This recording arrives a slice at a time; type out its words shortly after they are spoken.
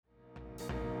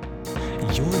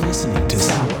listening to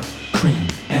Sour Cream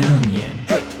and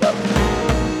Onion.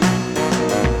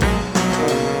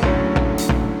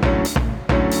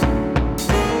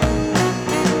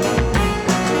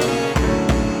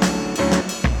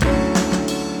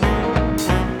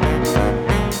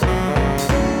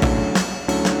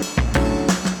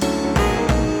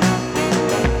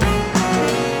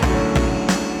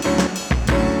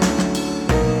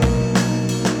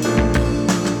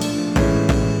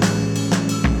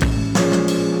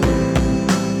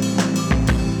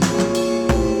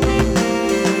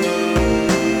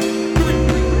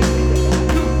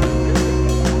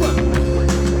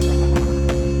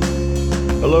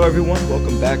 Hello everyone,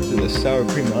 welcome back to the Sour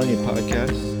Cream and Onion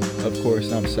podcast. Of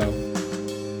course, I'm Sal.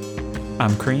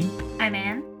 I'm Cream. I'm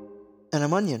Ann. And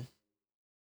I'm Onion.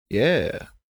 Yeah.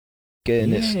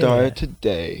 Getting it started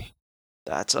today.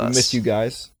 That's We us. missed you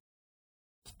guys.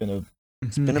 It's been a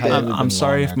been a hasn't bit. really I'm been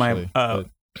sorry long, if my actually,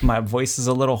 my voice is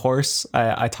a little hoarse.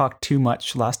 I talked too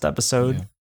much last episode,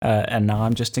 and now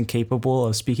I'm just incapable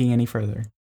of speaking any further.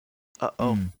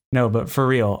 Uh-oh. No, but for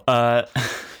real.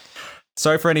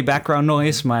 Sorry for any background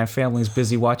noise. My family's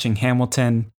busy watching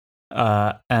Hamilton,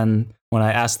 and when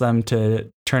I asked them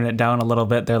to turn it down a little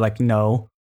bit, they're like, "No."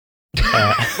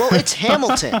 Well, it's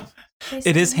Hamilton.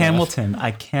 It is Hamilton. I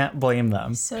can't blame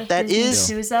them. So if That Disney is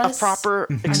sues A us, proper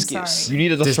I'm excuse. sorry. You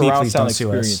needed a Disney, surround please sound don't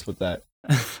sue us. experience with that.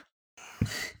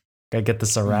 Gotta get the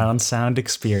surround sound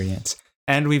experience.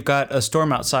 And we've got a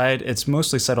storm outside. It's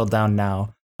mostly settled down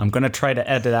now. I'm gonna try to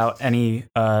edit out any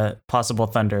possible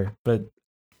thunder, but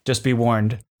just be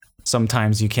warned,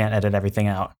 sometimes you can't edit everything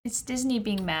out. It's Disney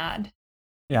being mad.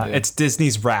 Yeah, Yeah. it's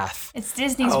Disney's wrath. It's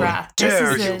Disney's How wrath.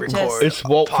 dare This you is record It's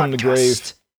Walt a from the grave.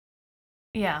 podcast.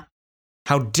 yeah.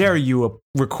 How dare you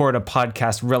record a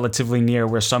podcast relatively near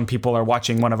where some people are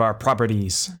watching one of our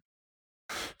properties?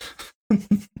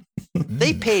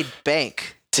 They paid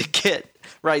bank to get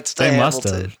rights to They must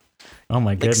Hamilton. have. Oh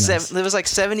my goodness. It was like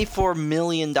 $74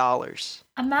 million. Imagine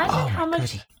Oh how my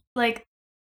much goodness. like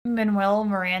Manuel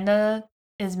Miranda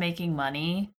is making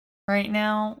money right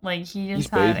now. Like he He's just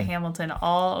had bathing. Hamilton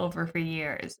all over for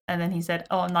years, and then he said,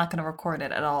 "Oh, I'm not going to record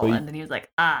it at all." But he- And then he was like,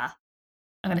 "I'm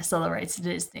going to sell the rights to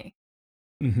Disney.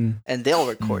 Mm-hmm. And they'll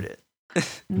record it.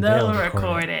 They'll They'll record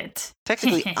record it."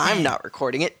 Technically, I'm not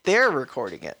recording it. They're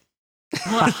recording it.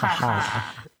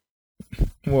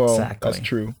 Well, Exactly. that's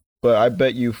true. But I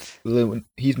bet you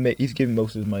he's giving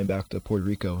most of his money back to Puerto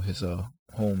Rico, his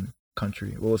home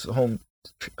country. Well, it's home,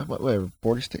 whatever,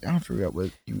 border state. I don't forget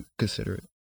what you consider it.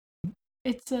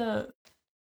 It's a.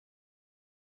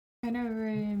 I don't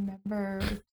remember.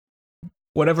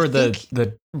 Whatever the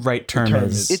think- right term term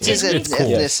is. is- It's his it's cool.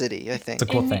 ethnicity, I think. It's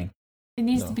a cool It- thing. It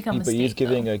needs No, to become a but state. he's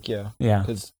giving though. Yeah.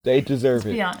 because they deserve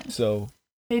Let's be it. honest. So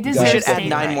They We We deserve should state add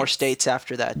 9 more rights. states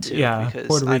after that, too. Yeah. Because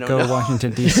Puerto I don't Rico, know.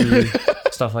 Washington, D.C.,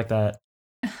 stuff like that.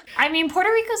 I mean,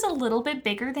 Puerto Rico's a little bit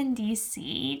bigger than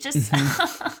DC. Just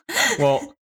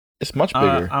Well, it's much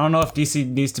bigger. I don't know if DC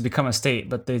needs to become a state,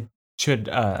 but they should,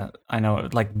 I know,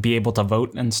 like be able to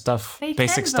vote and stuff, They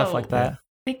basic can stuff like vote. that.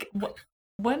 like,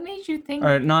 what made you think?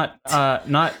 Or not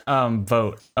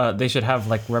vote. They should have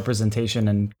like representation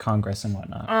in Congress and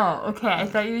whatnot. Oh, okay. I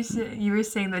thought you were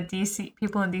saying that DC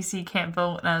people in DC can't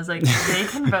vote, and I was like, they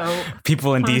can vote.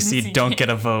 People in Well, DC DC don't can't. get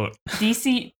a vote.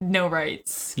 DC no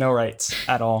rights. No rights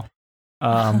at all.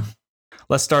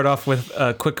 Let's start off with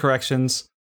quick corrections.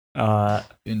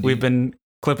 Indeed. We've been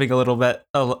clipping a little bit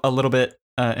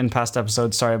in past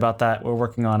episodes. Sorry about that. We're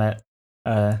working on it.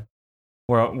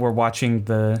 We're watching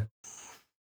the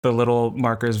little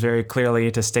markers very clearly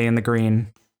to stay in the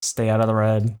green, stay out of the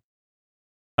red.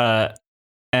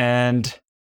 And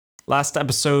last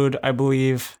episode, I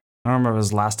believe, I don't remember if it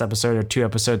was last episode or 2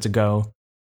 episodes ago,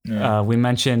 Yeah. we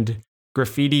mentioned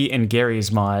graffiti in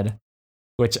Gary's mod,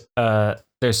 which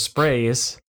there's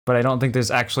sprays, but I don't think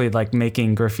there's actually like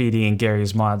making graffiti in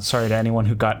Gary's mod. Sorry to anyone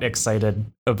who got excited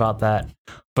about that,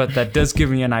 but that does give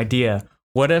me an idea.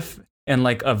 What if in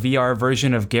like a VR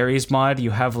version of Gary's mod,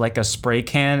 you have like a spray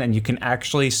can and you can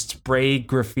actually spray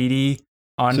graffiti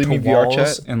onto you mean VR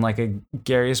walls chat? in like a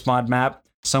Gary's mod map?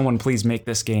 Someone please make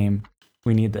this game.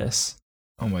 We need this.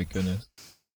 Oh my goodness.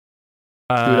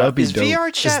 Dude, that'd be Is dope.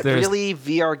 VR chat there's- really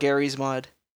VR Gary's mod?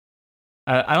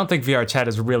 I don't think VR chat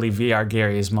is really VR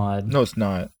Gary's mod. No, it's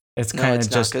not. It's No, kind it's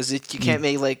of not, just. because you can't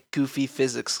make like goofy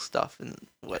physics stuff and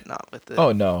whatnot with it.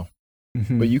 Oh no.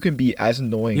 Mhm. But you can be as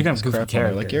annoying You can have as goofy crap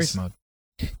on it, like Gary's characters.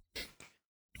 mod.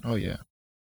 Oh yeah.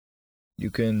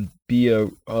 You can be a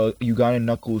Ugandan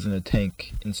Knuckles in a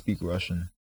tank and speak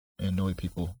Russian and annoy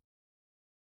people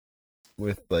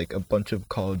with like a bunch of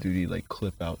Call of Duty like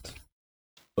clip outs.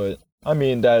 But I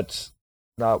mean that's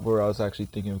not where I was actually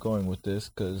thinking of going with this,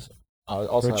 because I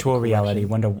also have a Virtual reality.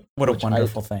 correction, What a which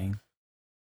wonderful thing.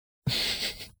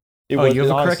 It Oh, you have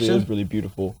a honestly correction? is really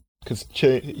beautiful. Because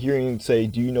hearing him say,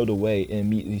 "Do you know the way?" and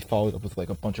immediately followed up with like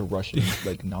a bunch of Russian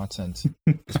like nonsense,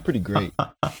 it's pretty great.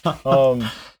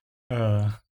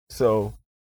 Uh, So,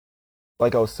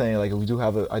 like I was saying, like we do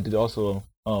have I did also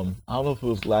I don't know if it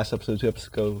was last episode, 2 episodes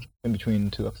ago, in between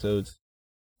 2 episodes.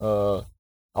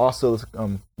 Also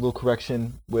little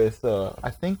correction with I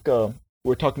think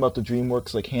we're talking about the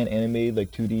DreamWorks like hand animated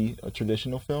like 2D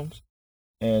traditional films,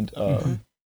 and Mhm.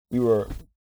 we were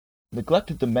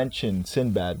neglected to mention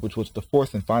Sinbad, which was the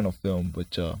fourth and final film,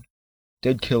 which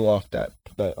did kill off that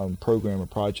program or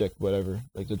project, whatever,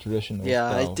 like the traditional Yeah,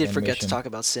 I style did forget to animation. talk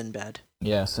about Sinbad.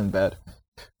 Yeah, Sinbad,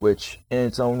 which in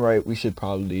its own right we should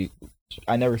probably.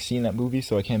 I never seen that movie,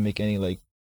 so I can't make any like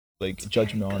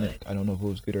judgment on it. I don't know if it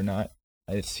was good or not.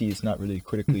 I see it's not really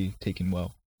critically taken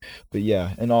well, but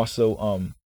yeah, and also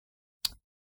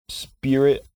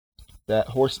Spirit, that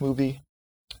horse movie.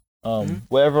 Mhm.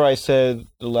 Whatever I said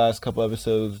the last couple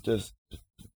episodes, just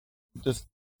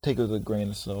take it with a grain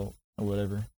of salt or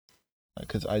whatever,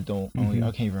 because I can't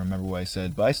even remember what I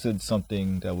said, but I said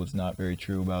something that was not very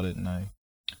true about it, and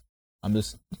I'm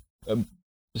just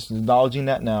acknowledging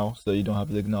that now, so you don't have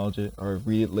to acknowledge it or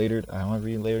read it later. I don't want to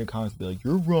read it later in comments. Be like,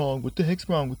 "You're wrong. What the heck's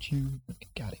wrong with you?" Okay,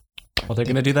 got it. well, they're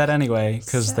gonna do that anyway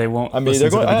because they won't I mean, listen they're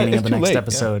to the going. beginning It's of the too next late.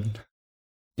 episode.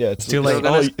 Yeah, It's too They're late.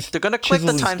 gonna, it's they're gonna click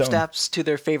the chiseled in stone. timestamps to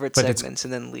their favorite But it's- segments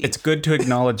and then leave. It's good to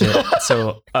acknowledge it.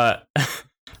 So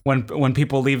when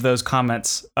people leave those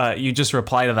comments, you just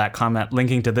reply to that comment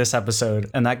linking to this episode,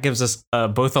 and that gives us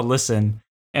both a listen,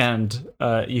 and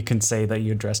you can say that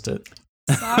you addressed it.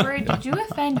 Sauber, did you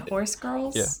offend horse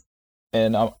girls? Yeah.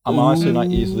 And I'm honestly not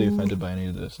easily Ooh. offended by any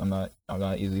of this. I'm not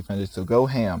easily offended. So go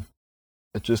ham.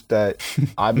 It's just that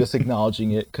I'm just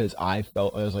acknowledging it because I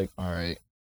was like, all right,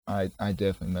 I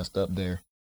definitely messed up there.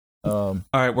 All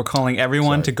right, we're calling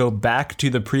everyone Sorry. to go back to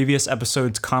the previous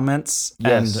episode's comments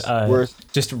Yes, and we're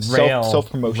just rail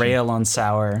self-promotion. on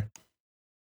Sour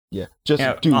just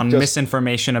on just,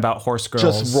 misinformation about horse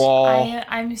girls. just raw.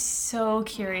 I'm so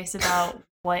curious about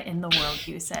what in the world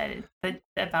you said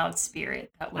about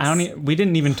Spirit. That was We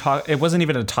didn't even talk. It wasn't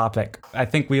even a topic. I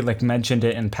think we like mentioned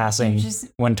it in passing just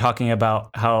when talking about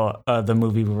how the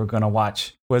movie we were going to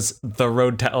watch was The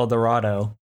Road to El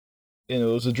Dorado. It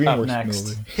was a Up DreamWorks next.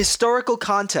 movie. Historical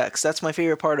context. That's my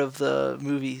favorite part of the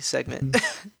movie segment.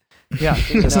 Yeah,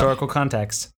 know. historical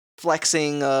context.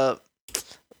 Flexing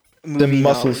movie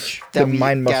muscles, knowledge the that we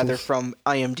mind gather muscles. from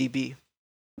IMDb.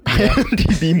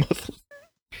 IMDb muscles.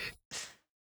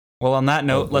 Well, on that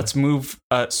note, boy. let's move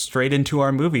straight into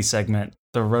our movie segment,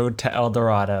 The Road to El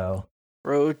Dorado.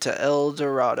 Road to El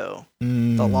Dorado,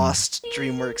 the lost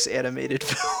DreamWorks animated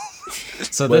film.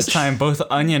 So this Which- time, both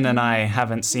Onion and I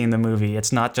haven't seen the movie.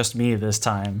 It's not just me this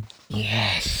time.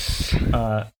 Yes.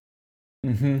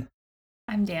 Mm-hmm.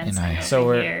 I'm dancing I- over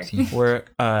So here. we're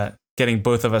getting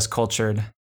both of us cultured.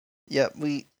 Yeah,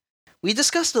 we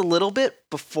discussed a little bit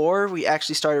before we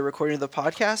actually started recording the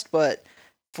podcast, but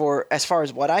for as far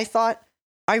as what I thought,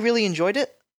 I really enjoyed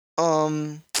it.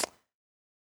 I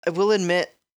will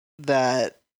admit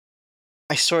that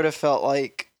I sort of felt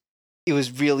like it was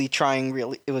trying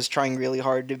really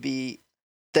hard to be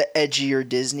the edgier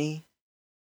Disney.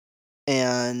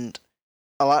 And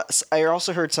I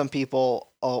also heard some people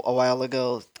a while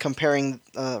ago comparing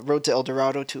Road to El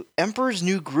Dorado to Emperor's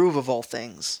New Groove of all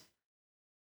things.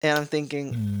 And I'm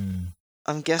thinking,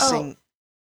 I'm guessing.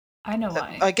 I know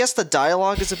why. I guess the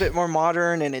dialogue is a bit more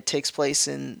modern and it takes place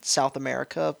in South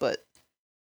America, but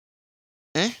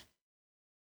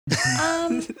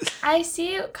I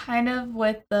see it kind of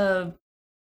with the.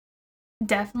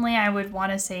 Definitely, I would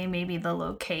want to say maybe the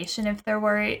location if there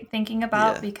were thinking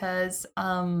about Yeah. because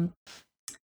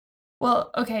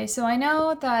well, okay, so I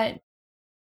know that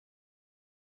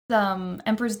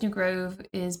Emperor's New Grove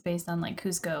is based on like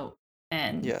Cusco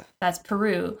and yeah, that's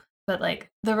Peru. But like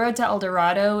the Road to El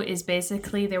Dorado is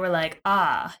basically they were like,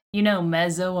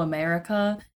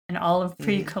 Mesoamerica and all of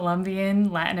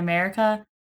pre-Columbian Latin America.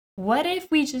 What if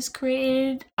we just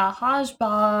created a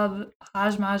hodgepodge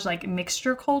like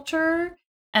mixture culture?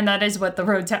 And that is what the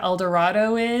Road to El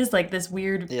Dorado is, like this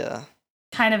weird yeah,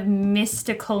 kind of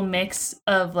mystical mix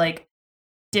of like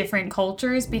different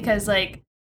cultures because like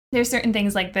there's certain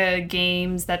things like the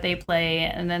games that they play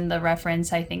and then the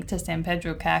reference I think to San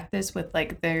Pedro Cactus with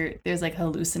like there's like a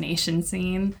hallucination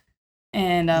scene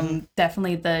and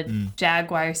definitely the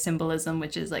jaguar symbolism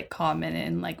which is like common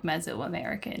in like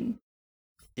Mesoamerican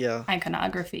yeah.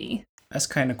 iconography. That's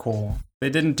kind of cool. They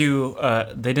didn't do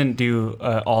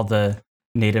all the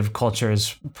native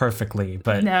cultures perfectly,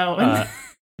 but No.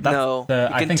 No, you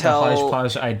I can think tell the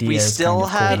hodgepodge idea we is still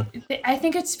kind of cool. I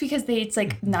think it's because it's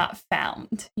like not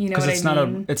found. You know Because what it's I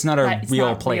not mean? it's not a It's real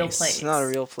not place. real place. it's not a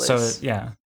real place. So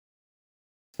yeah,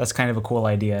 that's kind of a cool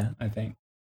idea, I think.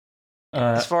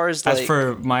 as far as like, As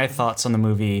for my thoughts on the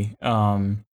movie,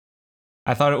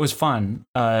 I thought it was fun.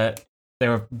 There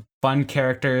were fun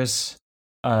characters.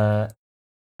 I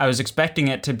was expecting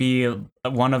it to be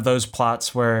one of those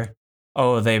plots where,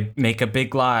 oh, they make a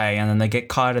big lie and then they get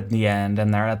caught at the end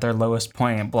and they're at their lowest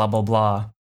point, blah blah blah.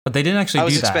 But they didn't actually I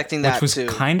was do that, expecting that which was too.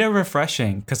 kind of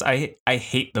refreshing because I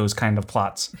hate those kind of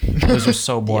plots. Those are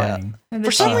so boring. And For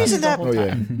the some changes reason the that- whole Oh, yeah.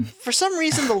 time. for some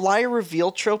reason, the liar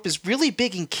reveal trope is really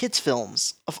big in kids'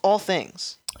 films, of all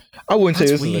things. I wouldn't say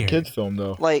That's this is a weird. kid's film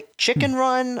though. Like Chicken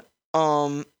Run.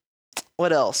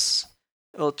 What else?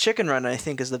 Well, Chicken Run, I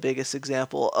think, is the biggest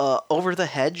example. Over the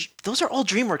Hedge. Those are all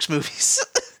DreamWorks movies.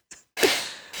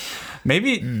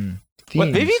 Maybe Teens.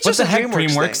 maybe it's what just the a heck, DreamWorks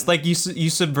DreamWorks? thing. Like you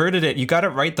subverted it. You got it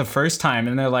right the first time,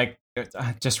 and they're like,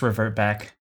 just revert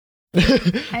back. I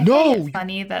find no. it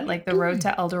funny that like the Road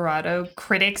to El Dorado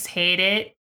critics hate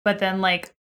it, but then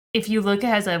like if you look, it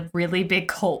has a really big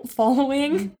cult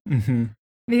following. Mm-hmm.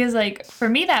 Because like for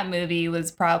me, that movie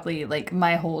was probably like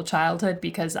my whole childhood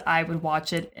because I would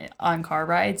watch it on car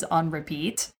rides on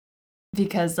repeat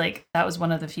because like that was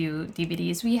one of the few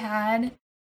DVDs we had,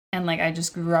 and like I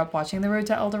just grew up watching the Road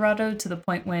to El Dorado to the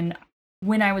point when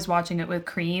I was watching it with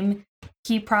Cream,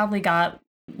 he probably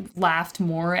laughed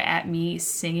more at me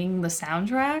singing the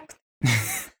soundtrack.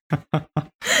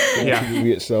 Yeah. The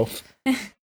movie itself.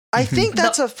 I think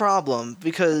that's a problem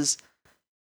because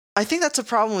I think that's a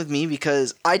problem with me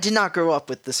because I did not grow up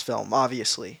with this film,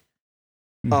 obviously.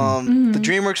 Mhm. The Mhm.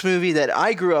 DreamWorks movie that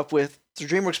I grew up with, the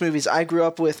DreamWorks movies I grew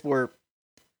up with were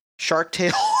Shark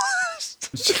Tale,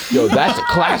 Yo, that's a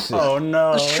classic. Oh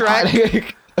no.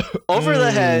 Shrek, Over the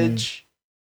Mm. Hedge,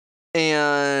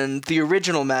 and the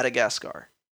original Madagascar.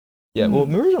 Yeah, well,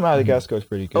 original Madagascar is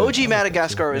pretty good. I OG like that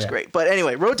Madagascar too. is Yeah. great. But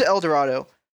anyway, Road to El Dorado.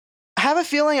 I have a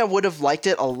feeling I would have liked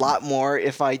it a lot more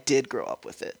if I did grow up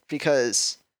with it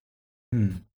because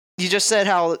Hmm. you just said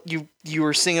how you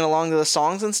were singing along to the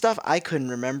songs and stuff. I couldn't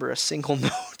remember a single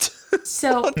note.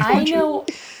 So I know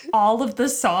all of the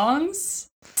songs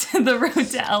to the Road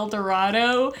to El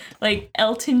Dorado, like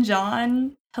Elton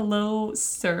John, "Hello,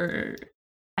 Sir,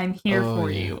 I'm here Oh, for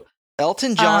yeah. you."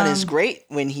 Elton John is Um, great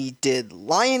when he did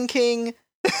Lion King.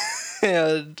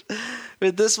 And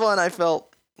with this one, I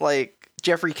felt like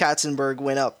Jeffrey Katzenberg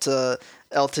went up to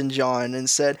Elton John and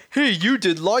said, "Hey, you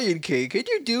did Lion King. Can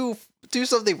you do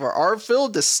something for our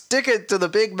film to stick it to the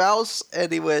big mouse?"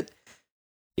 And he went,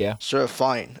 Yeah. sure,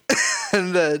 fine."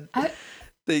 And then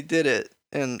they did it.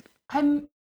 And I'm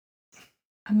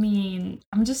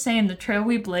just saying the Trail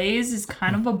We Blaze is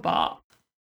kind of a bop.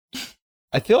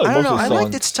 I feel like I don't most know. of the I songs.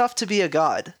 liked It's Tough to Be a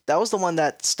God. That was the one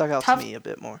that stuck out Tough- to me a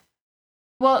bit more.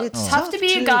 Well, It's Tough to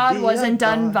Be a God be wasn't a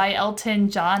done God. by Elton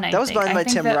John, I That was think. done I by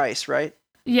think Tim that- Rice, right?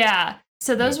 Yeah.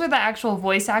 So those were the actual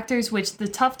voice actors, which the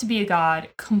Tough to Be a God,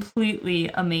 completely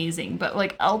amazing. But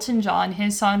like Elton John,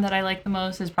 his song that I like the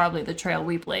most is probably The Trail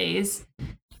We Blaze.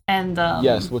 And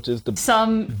Yes, which is the.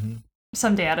 some Mhm.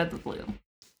 Someday Out of the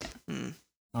Blue.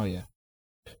 Oh yeah.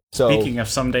 So Speaking of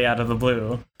Someday Out of the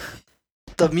Blue.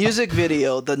 The music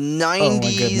video, the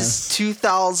 90s, goodness.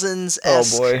 2000s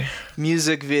oh boy.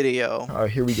 music video. All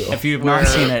right, here we go. If you've Where- not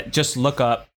seen it, just look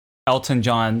up Elton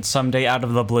John Someday Out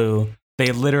of the Blue.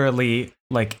 They literally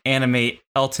like animate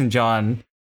Elton John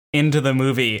into the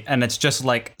movie, and it's just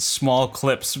like small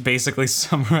clips basically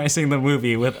summarizing the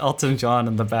movie with Elton John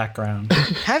in the background.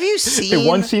 Have you In seen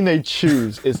one scene they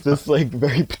choose, it's just like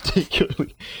very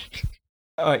particularly.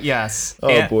 Yes.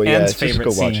 Oh, boy, yeah, Anne's just go favorite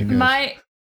watch scene. it. My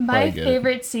Probably get it.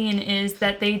 favorite scene is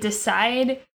that they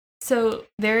decide. So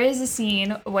there is a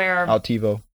scene where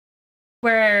Altivo,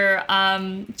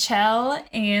 Chell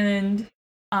and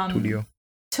Tulio,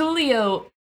 Tulio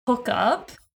hook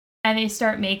up and they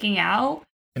start making out,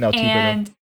 and Altivo.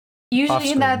 and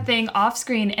usually in that Off-screen. thing off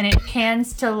screen, and it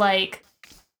pans to like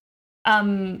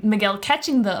Miguel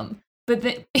catching them. But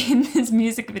in this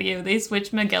music video, they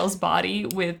switch Miguel's body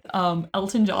with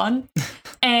Elton John,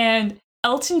 and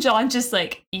Elton John just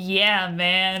like, yeah,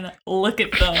 man, look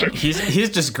at them. He's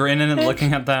just grinning and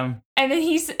looking at them. And then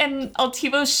and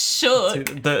Altivo's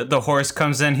shook, The horse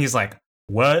comes in. He's like,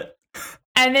 "What?"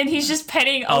 and then he's just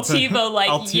petting Altivo like,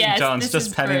 Elton yes, John's this just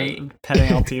is petting great.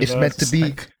 Altivo. It's meant to Just be.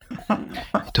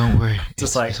 like- Don't worry.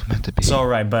 Just like, it's meant to be. it's all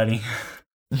right, buddy.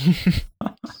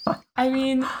 I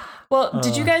mean, well,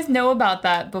 did you Uh. guys know about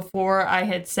that before I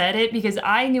had said it? Because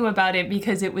I knew about it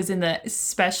because it was in the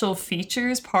special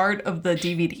features part of the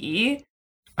DVD.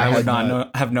 I would had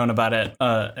not have known about it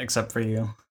except for you.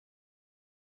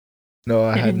 No,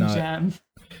 I had Hidden not. gem.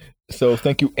 So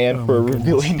thank you, Anne, Oh for my goodness.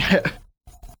 revealing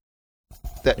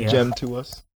that Yeah. gem to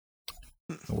us.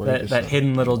 That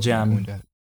hidden little gem.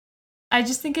 I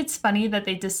just think it's funny that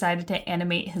they decided to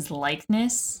animate his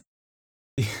likeness.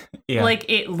 Yeah. Like,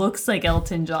 it looks like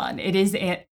Elton John. It is,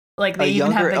 like, A they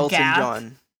even have younger the Elton gap.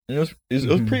 John. It was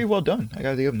Mhm. pretty well done. I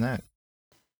gotta give him that.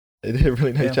 They did a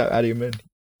really nice Yeah. job adding him in.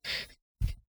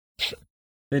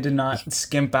 They did not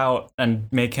skimp out and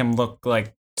make him look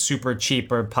like super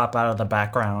cheap or pop out of the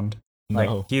background. Like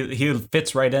No. he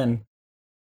fits right in.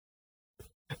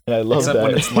 And I love Except that.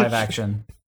 when it's live action.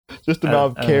 Just the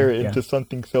amount of care yeah. into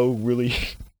something so really.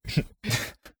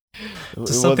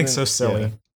 Just something so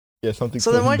silly. Yeah, something.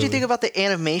 So then, what did you silly. think about the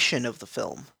animation of the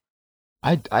film?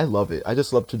 I love it. I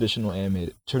just love traditionally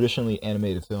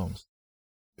animated films.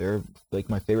 They're like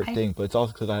my favorite I- thing, but it's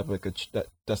also because I have like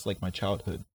that's like my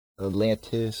childhood.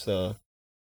 Atlantis, what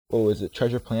was it?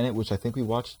 Treasure Planet, which I think we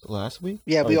watched last week.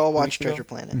 Yeah, we or all 2 watched weeks ago. Treasure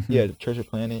Planet. Yeah, Treasure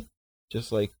Planet.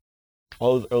 Just like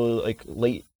all the early, like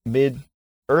late, late,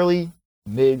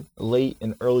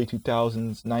 and early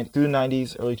 2000s, through the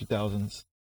 90s, early 2000s,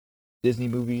 Disney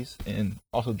movies and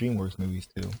also DreamWorks movies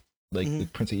too, like the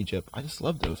Prince of Egypt. I just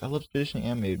love those. I love traditionally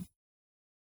animated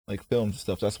like films and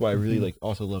stuff. That's why I really like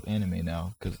also love anime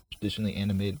now, because traditionally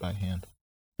animated by hand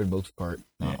for the most part,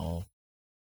 not all.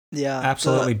 Yeah,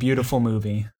 Absolutely beautiful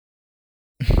movie.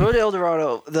 The Road to El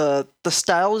Dorado. The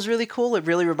style was really cool. It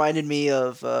really reminded me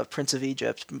of Prince of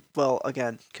Egypt. Well,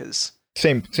 again, because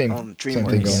Same thing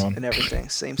DreamWorks going on. and everything,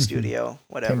 same studio,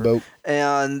 whatever. Same boat.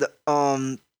 And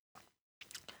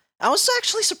I was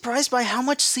actually surprised by how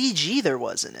much CG there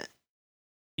was in it.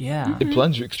 Yeah. It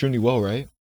blends extremely well, right?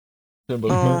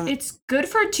 It's good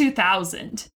for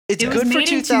 2000. It's It was good for made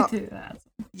in 2000. 2000.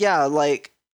 Yeah,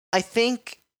 like I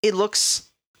think it looks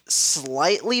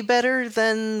slightly better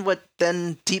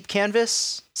than Deep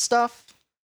Canvas stuff,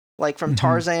 like from Mhm.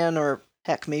 Tarzan or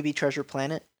heck maybe Treasure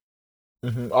Planet.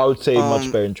 I would say much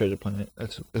Um, better than Treasure Planet.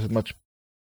 That's much.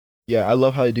 Yeah, I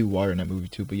love how they do water in that movie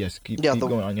too. But yes, keep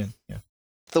going on. Yeah.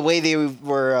 The way they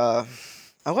were.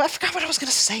 I forgot what I was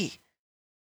gonna say.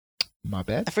 My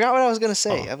bad. I forgot what I was gonna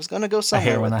say. Oh. I was gonna go I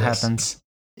somewhere hate when with that this. happens.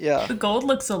 Yeah. The gold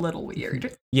looks a little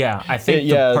weird. Yeah, I think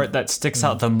Yeah. the part that sticks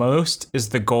out the most is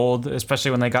the gold,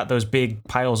 especially when they got those big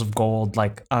piles of gold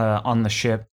like on the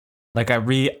ship. Like I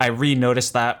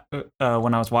re-noticed that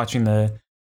when I was watching the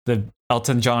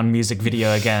Elton John music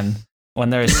video again, when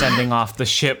they're sending off the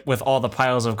ship with all the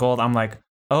piles of gold. I'm like,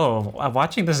 oh,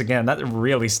 watching this again, that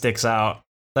really sticks out.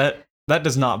 That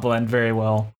does not blend very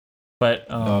well. But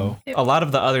No. a lot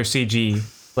of the other CG,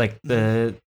 like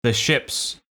the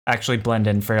ships, actually blend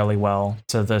in fairly well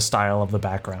to the style of the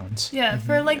backgrounds. Yeah,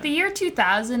 for like the year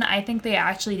 2000, I think they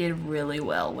actually did really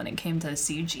well when it came to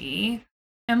CG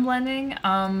and blending.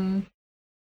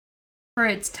 For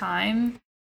its time,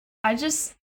 I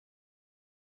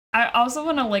also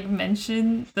want to like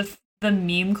mention the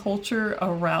meme culture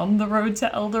around the Road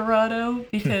to El Dorado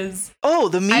because Oh,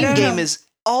 the meme don't game know. is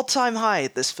all-time high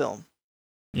at this film.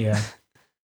 Yeah.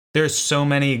 There's so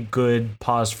many good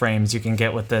pause frames you can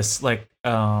get with this. Like,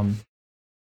 I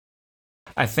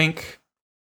think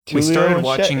we Tulio started and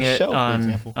watching it Shell, for on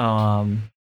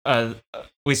example.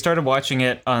 we started watching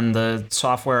it on the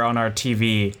software on our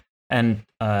TV, and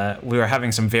we were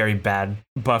having some very bad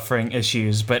buffering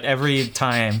issues, but every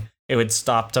time it would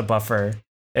stop to buffer,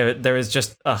 there was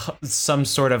just some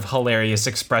sort of hilarious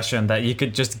expression that you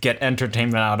could just get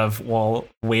entertainment out of while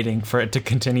waiting for it to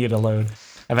continue to load.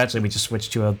 Eventually we just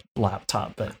switched to a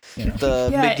laptop, but you know. The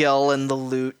Yeah. Miguel and the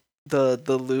loot, the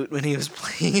loot when he was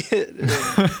playing it.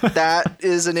 That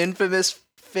is an infamous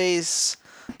face.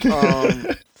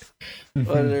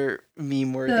 Other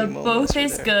meme-worthy the moments. both were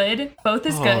is there. good. Both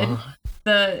is good.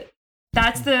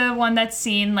 That's the one that's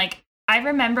seen like I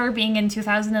remember being in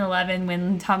 2011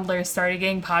 when Tumblr started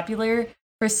getting popular.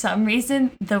 For some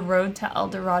reason, the Road to El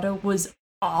Dorado was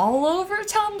all over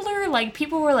Tumblr. Like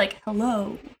people were like,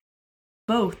 "Hello,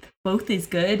 both is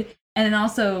good." And then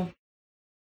also,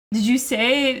 did you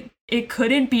say it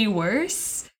couldn't be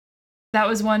worse? That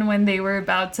was one when they were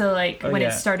about to when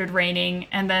it started raining,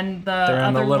 and then they're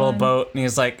in the other little one- boat, and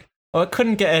he's like, "Oh, it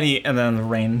couldn't get any," and then the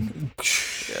rain.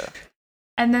 Yeah.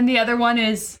 And then the other one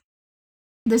is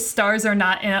the stars are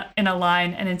not in a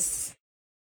line, and it's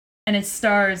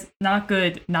stars not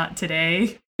good, not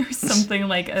today, or something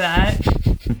like that.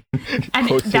 And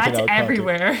Quotes taken that's out of context.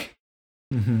 everywhere.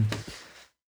 Mhm.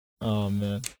 Oh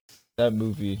man, that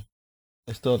movie.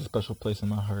 It still has a special place in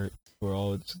my heart for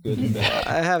all its good and bad.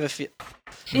 I have a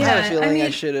Yeah, feeling I mean-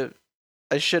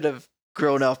 I should have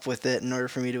grown up with it in order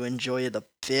for me to enjoy it a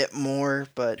bit more.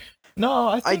 But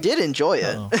No, I did enjoy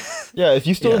it. Oh. Yeah, if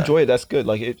you still Yeah. enjoy it, that's good.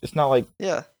 Like it's not like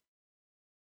Yeah.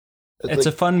 It's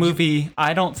a fun movie.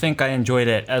 I don't think I enjoyed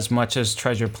it as much as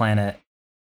Treasure Planet.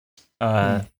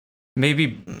 Maybe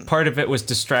part of it was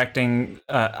distracting.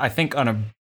 I think on a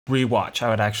rewatch, I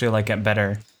would actually like it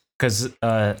better because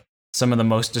some of the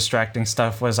most distracting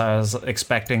stuff was I was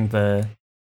expecting the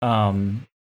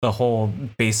whole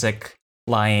basic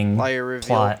Liar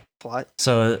reveal plot.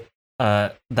 So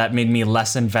that made me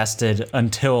less invested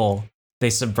until they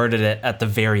subverted it at the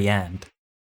very end.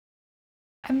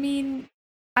 I mean,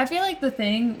 I feel like the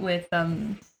thing with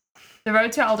The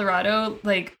Road to El Dorado,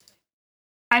 like,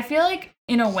 I feel like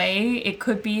in a way it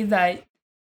could be that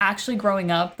actually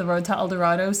growing up, The Road to El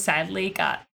Dorado sadly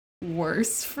got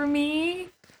worse for me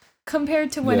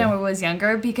compared to when I was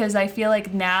younger, because I feel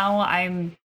like now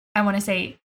I want to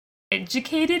say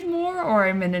educated more, or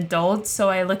I'm an adult, so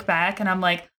I look back and I'm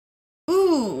like,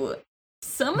 ooh,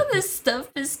 some of this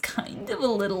stuff is kind of a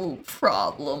little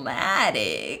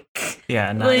problematic.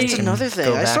 Yeah, Like- That's another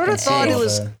thing. I sort of thought it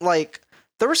was like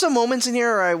there were some moments in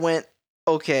here where I went,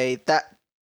 okay,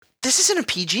 this isn't a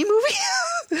PG movie.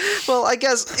 Well, I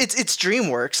guess it's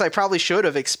DreamWorks. I probably should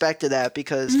have expected that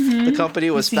because the company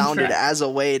was seem founded correct. as a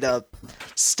way to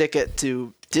stick it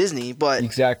to Disney. But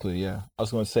exactly. Yeah, I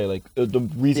was gonna say like the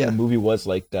reason the movie was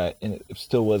like that and it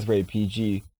still was rated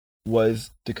PG was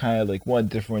to kind of like one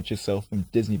differentiate itself from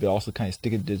Disney, but also kind of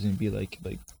stick it to Disney and be like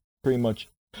pretty much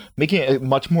making it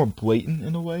much more blatant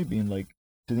in a way, being like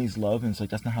Disney's love, and it's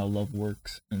like that's not how love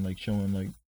works, and like showing like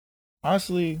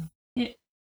honestly,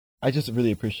 I just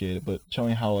really appreciate it, but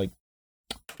showing how like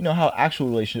how actual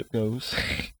relationship goes.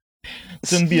 It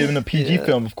shouldn't be in a PG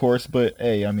film, of course, but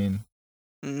hey, I mean,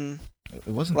 it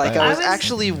wasn't like bad. I was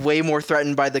actually way more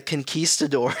threatened by the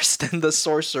conquistadors than the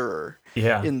sorcerer.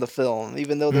 Yeah. In the film,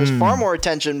 even though there's far more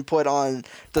attention put on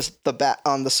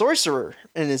the sorcerer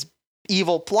and his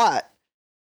evil plot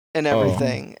and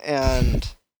everything, and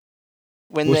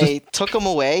when they took him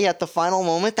away at the final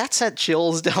moment, that sent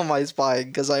chills down my spine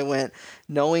because I went,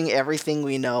 knowing everything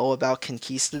we know about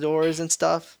conquistadors and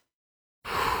stuff.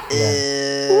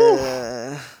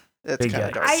 It's kind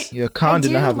of dark. Khan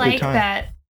did not have a like good time.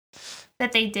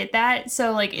 that they did that.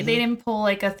 So like they didn't pull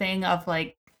like a thing of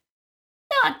like,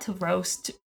 not to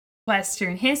roast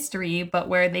Western history, but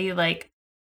where they like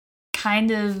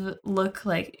kind of look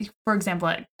like, for example,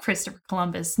 like Christopher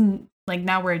Columbus. Like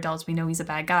now we're adults, we know he's a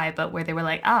bad guy, but where they were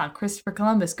like, Christopher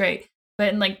Columbus, great.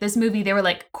 But in like this movie, they were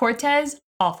like, Cortez,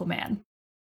 awful man.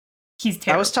 He's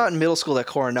terrible. I was taught in middle school that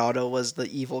Coronado was the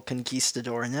evil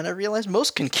conquistador, and then I realized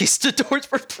most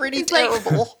conquistadors were pretty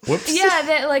terrible. Whoops. Yeah,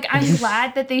 that like I'm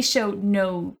glad that they showed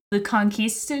the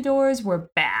conquistadors were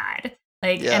bad.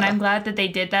 Like, and I'm glad that they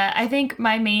did that. I think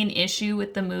my main issue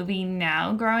with the movie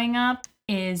now growing up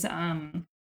is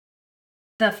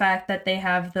the fact that they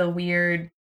have the weird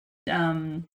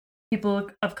people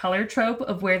of color trope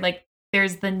of where like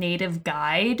there's the native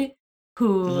guide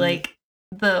who like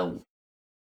the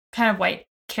kind of white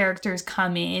characters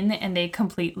come in and they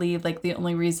completely like the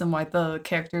only reason why the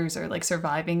characters are like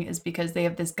surviving is because they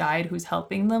have this guide who's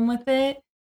helping them with it,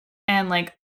 and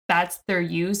like that's their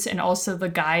use. And also the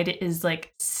guide is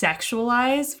like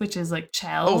sexualized, which is like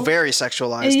child. Oh, very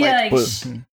sexualized. Yeah, But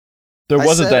there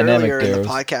was a dynamic earlier there. in the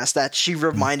podcast that she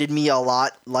reminded me a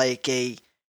lot like a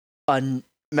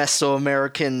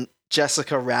Mesoamerican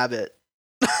Jessica Rabbit.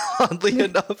 Oddly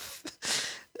enough,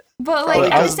 but probably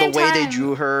like at the because the same way time, they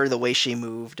drew her, the way she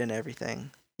moved, and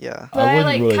everything. Yeah, but I wouldn't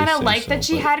like really kind of say like so, that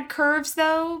she but- had curves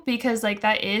though, because like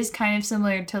that is kind of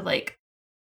similar to like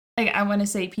I want to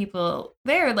say people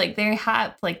there like they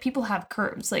have like people have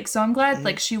curves, like, so I'm glad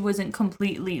like she wasn't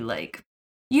completely like,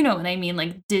 you know what I mean,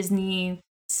 like Disney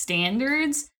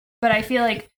standards. But I feel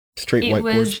like Straight it white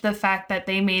was boys. the fact that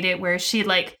they made it where she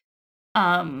like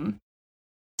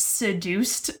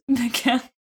seduced Miguel.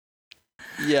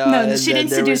 yeah. No, and she then didn't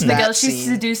there was seduce Miguel. that She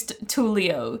scene. seduced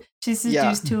Tulio. She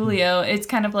seduced Tulio. It's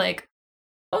kind of like,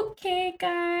 okay,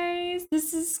 guys,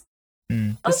 this is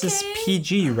This is okay.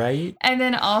 PG, right? And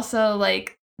then also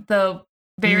like the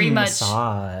very much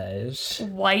massage.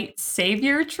 white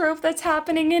savior trope that's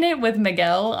happening in it with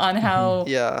Miguel on how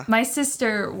Yeah. my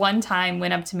sister one time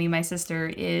went up to me. My sister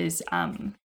is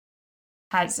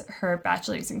has her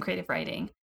bachelor's in creative writing,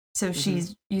 so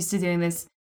she's used to doing this.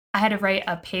 I had to write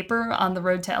a paper on the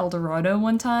road to El Dorado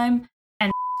one time,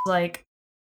 and like,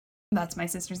 that's my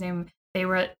sister's name.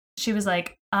 She was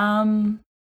like,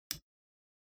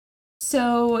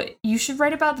 so you should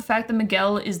write about the fact that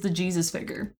Miguel is the Jesus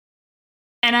figure.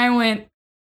 And I went,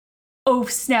 oh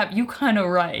snap, you kind of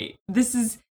right. This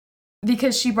is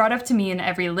because she brought up to me in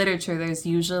every literature, there's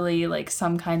usually like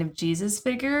some kind of Jesus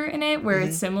figure in it where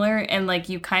it's similar. And like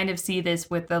you kind of see this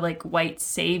with the like white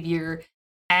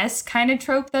savior-esque kind of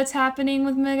trope that's happening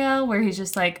with Miguel, where he's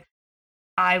just like,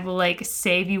 I will like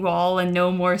save you all and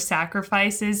no more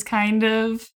sacrifices, kind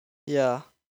of. Yeah.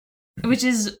 Which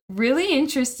is really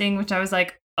interesting, which I was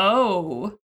like,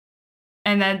 oh.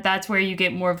 And then that's where you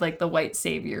get more of like the white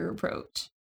savior approach.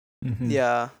 Mhm.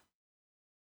 Yeah.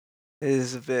 It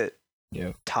is a bit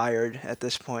Yeah. tired at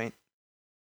this point.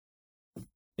 Yeah,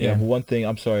 Yeah. but one thing,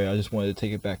 I'm sorry, I just wanted to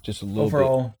take it back just a little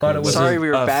Overall, thought it was Sorry a, we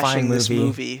were a bashing fine this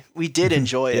movie. We did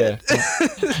enjoy it.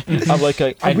 bit. I'm like,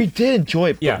 we did enjoy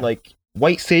it, but Yeah. like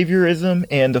white saviorism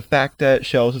and the fact that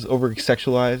Shells is over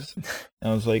sexualized.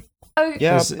 I was like, Oh,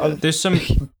 yeah, there's some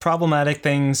problematic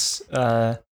things.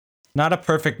 Not a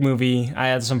perfect movie. I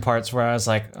had some parts where I was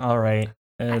like, all right,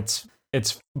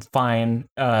 it's fine.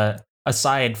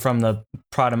 Aside from the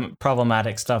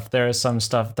problematic stuff, there is some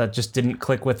stuff that just didn't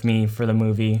click with me for the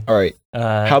movie. all right.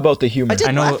 How about the humor? I did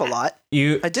I know- laugh a lot.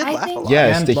 You I did I laugh a think- lot.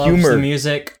 Yes, and the loves humor the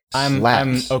music. I'm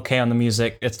slaps. okay on the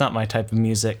music. It's not my type of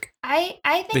music. I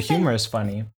think The humor is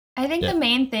funny. I think Yeah. the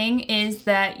main thing is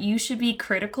that you should be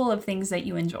critical of things that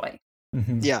you enjoy.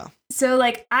 Mhm. Yeah. So,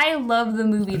 like, I love the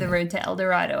movie The Road to El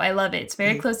Dorado. I love it. It's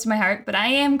very close to my heart, but I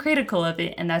am critical of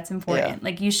it, and that's important.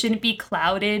 Like, you shouldn't be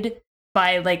clouded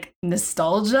by, like,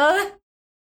 nostalgia.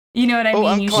 You know what I mean?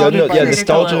 I'm You should clouded be by critical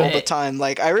nostalgia of all the it. time.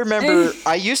 Like I remember,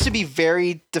 I used to be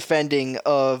very defending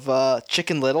of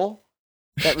Chicken Little,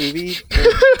 that movie from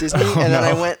Disney, Oh, and then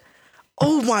I no. went,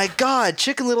 "Oh my God,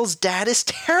 Chicken Little's dad is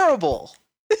terrible.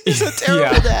 He's a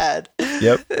terrible Yeah. dad."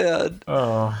 Yep. And,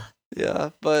 Oh, yeah,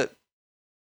 but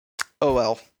oh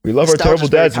well. We love our Nostalgia's terrible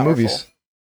very dads in movies.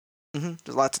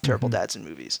 There's lots of terrible Mhm. dads in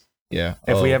movies. Yeah.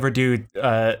 if we Oh. ever do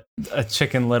a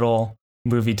Chicken Little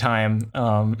movie time,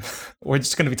 we're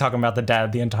just gonna be talking about the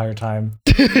dad the entire time.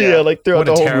 yeah, like throughout What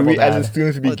a the whole terrible movie as dad. soon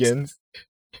as it Well, it's- begins.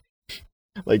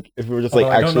 Like if we were just like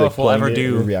Although I don't actually know like, if we'll playing ever it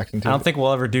do- and reacting to I don't it. think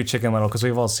we'll ever do Chicken Little because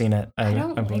we've all seen it. I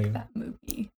don't like believe. that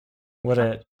movie. What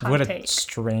a Hot take.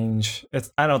 strange.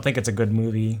 It's. I don't think it's a good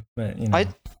movie, but you know.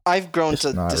 I've grown Just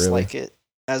to not dislike it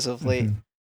as of late. Mhm.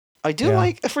 I do Yeah.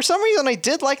 like, for some reason, I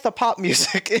did like the pop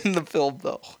music in the film,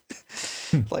 though.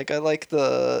 Like, I like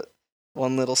the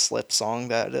One Little Slip song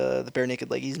that the Bare Naked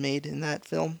Ladies made in that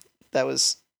film. That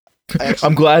was. I actually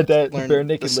I'm glad that the learned Bare the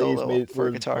Naked Ladies solo made it for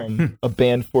for guitar. a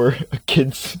band for a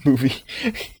kids movie.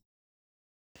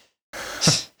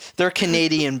 They're a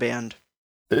Canadian band.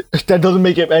 That doesn't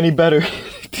make it any better.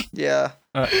 Yeah,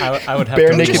 I would have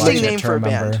Bare to Naked watch Ladies. it Name to for a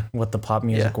remember band. what the pop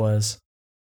music was.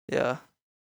 yeah.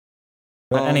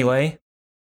 But Um, anyway,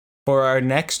 for our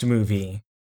next movie,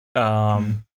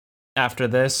 after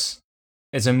this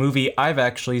is a movie I've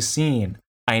actually seen.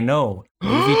 I know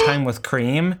Movie Time with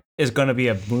Cream is going to be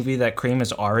a movie that Cream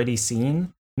has already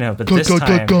seen. No, but this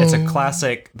time it's a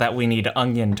classic that we need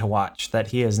Onion to watch that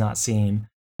he has not seen.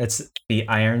 It's The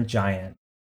Iron Giant.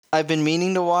 I've been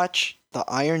meaning to watch The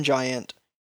Iron Giant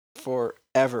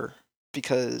forever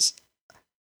because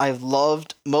I've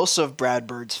loved most of Brad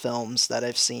Bird's films that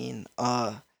I've seen.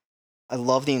 I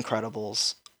love The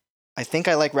Incredibles. I think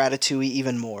I like Ratatouille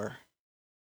even more.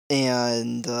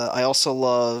 And I also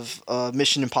love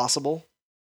Mission Impossible,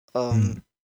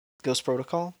 Ghost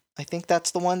Protocol. I think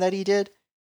that's the one that he did.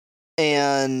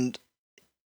 And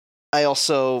I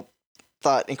also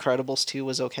thought Incredibles 2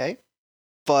 was okay.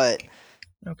 But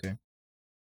Okay.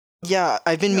 yeah,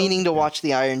 I've been Yeah, meaning to okay. watch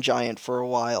The Iron Giant for a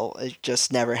while. I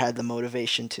just never had the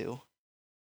motivation to.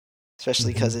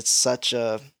 Especially because it's such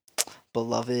a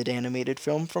beloved animated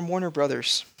film from Warner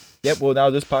Brothers. Yep. Well, now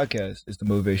this podcast is the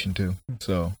motivation too.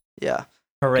 So Yeah.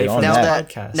 Hooray Get for on this that.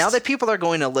 podcast. Now that people are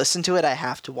going to listen to it, I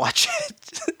have to watch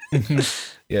it.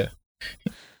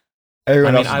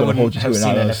 everyone I else mean, is I going to wouldn't hold you to have it, seen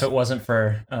not it us. if it wasn't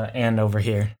for Anne over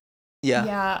here. Yeah.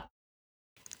 Yeah.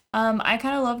 I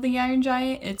kind of love The Iron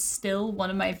Giant. It's still one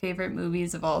of my favorite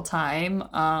movies of all time.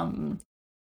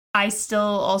 I still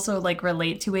also like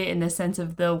relate to it in the sense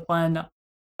of the one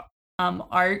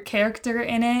art character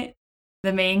in it,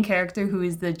 the main character who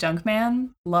is the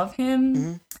Junkman. Love him.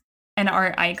 Mhm. An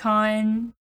art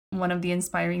icon. One of the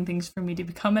inspiring things for me to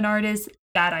become an artist.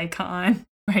 That icon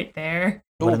right there.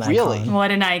 What Oh, an really? icon.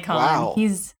 What an icon. Wow.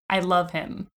 I love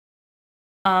him.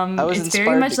 was It's very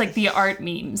inspired much to- like the art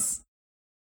memes.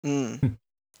 Mm.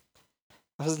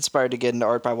 I was inspired to get into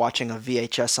art by watching a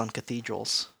VHS on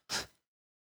cathedrals.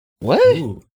 What?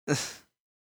 Ooh, That's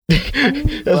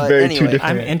But very anyway, two different.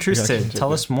 I'm interested. reactions Tell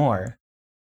right us more.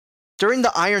 During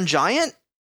The Iron Giant?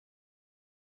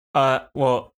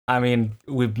 Well, I mean,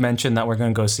 we've mentioned that we're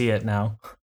going to go see it now.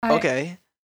 I- Okay.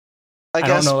 I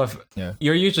don't know if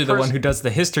you're usually the Pers- one who does the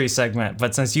history segment,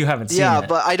 but since you haven't seen it. Yeah,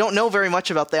 but I don't know very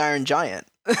much about the Iron Giant.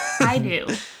 I do.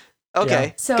 Okay,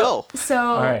 Yeah. So go. So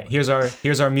All right, here's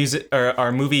our music or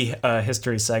our movie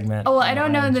history segment. Oh, well, I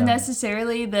don't know Iron Giant.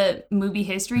 necessarily the movie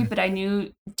history, but I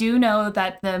do know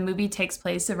that the movie takes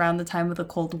place around the time of the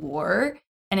Cold War,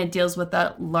 and it deals with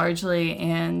that largely,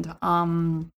 and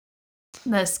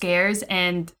the scares,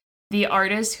 and the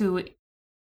artist who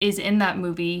is in that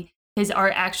movie, his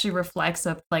art actually reflects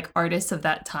of like artists of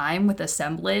that time with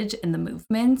assemblage and the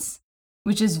movements,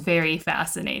 which is very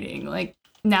fascinating. Like,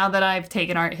 now that I've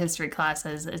taken art history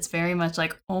classes, it's very much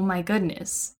like, oh my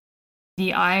goodness,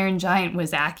 the Iron Giant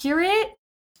was accurate?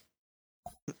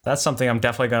 That's something I'm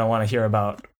definitely going to want to hear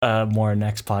about more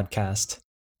next podcast.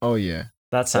 Oh yeah.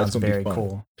 That sounds gonna be very fun.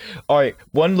 cool. All right,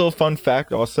 one little fun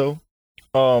fact also.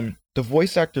 The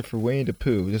voice actor for Winnie the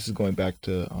Pooh, this is going back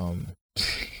to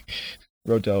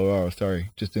Road to El Dorado,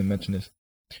 sorry, just didn't mention this.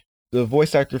 The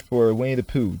voice actor for Winnie the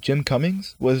Pooh, Jim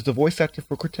Cummings, was the voice actor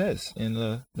for Cortez in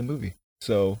the movie.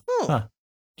 So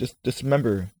just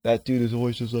remember, that dude is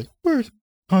always just like, "Where's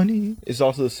honey?" It's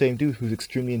also the same dude who's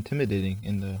extremely intimidating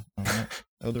in the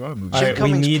El Dorado movie. All right, we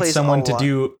Cummings need plays someone a to lot.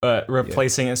 do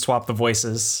replacing and swap the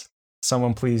voices.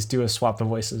 Someone please do a swap the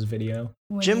voices video.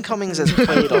 Jim Cummings has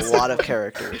played a lot of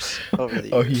characters over the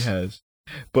years. Oh, he has.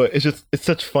 But it's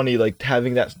such funny, like,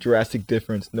 having that drastic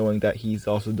difference, knowing that he's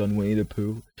also done Winnie the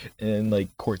Pooh and, like,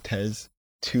 Cortez,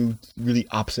 two really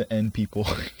opposite end people.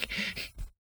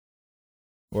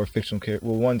 Or a fictional character.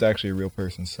 Well, one's actually a real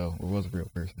person, or was a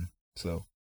real person. So,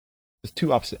 it's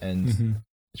two opposite ends. Mm-hmm.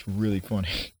 It's really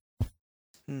funny.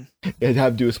 It'd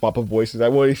have to do a swap of voices. I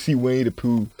want to see Winnie the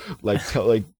Pooh, like,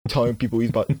 telling people he's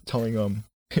about, telling,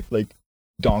 like,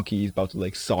 Donkey he's about to,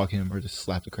 like, sock him or just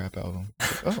slap the crap out of him.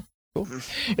 Like, oh. Cool.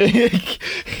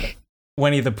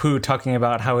 Winnie the Pooh talking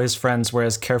about how his friends were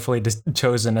as carefully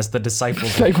chosen as the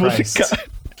disciples of Christ.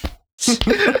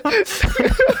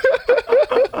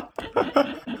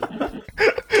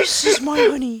 This is my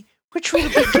honey, which will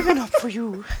be given up for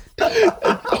you.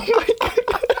 Oh my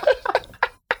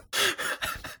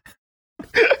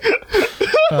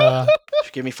Uh,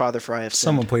 Give me Father Fry of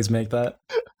someone please make that.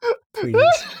 Please.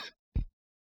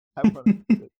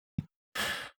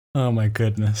 Oh my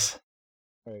goodness.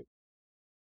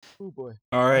 Oh boy.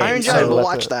 All right. Iron so Giant, we'll let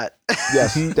watch the- that.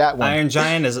 Yes, that one. Iron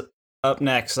Giant is up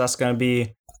next. That's going to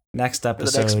be next For the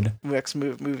episode. next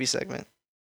movie segment.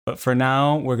 But for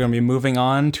now, we're going to be moving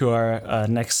on to our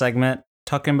next segment,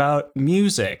 talking about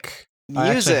music. I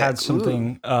actually had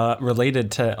something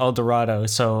related to El Dorado.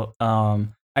 So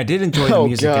I did enjoy the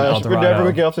music in El Dorado. We're never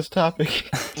going to get off this topic.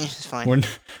 It's fine.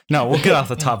 We'll get off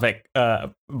the topic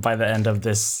by the end of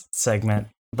this segment.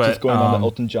 But Just going on the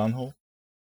Elton John hole.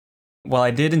 while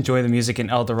I did enjoy the music in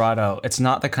El Dorado, it's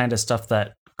not the kind of stuff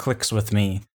that clicks with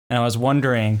me. And I was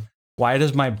wondering, why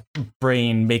does my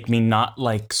brain make me not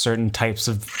like certain types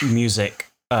of music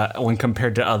when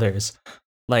compared to others?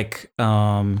 Like,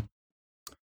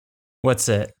 what's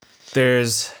it?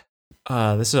 There's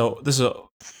this is a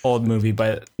old movie,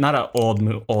 but not an old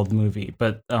movie,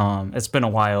 but it's been a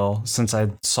while since I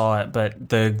saw it. But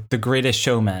the Greatest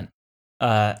Showman.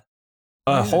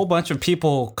 A whole bunch of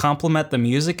people compliment the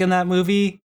music in that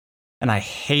movie, and I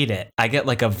hate it. I get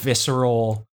like a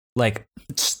visceral, like,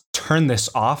 just turn this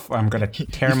off or I'm gonna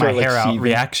tear my hair out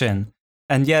reaction.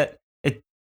 And yet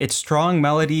it's strong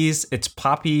melodies, it's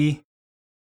poppy.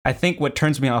 I think what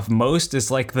turns me off most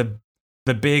is like the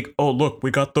big, oh look,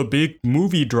 we got the big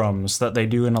movie drums that they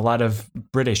do in a lot of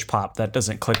British pop. That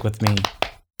doesn't click with me.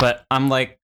 But I'm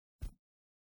like,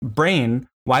 brain,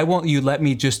 why won't you let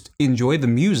me just enjoy the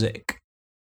music?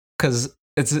 Because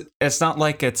it's not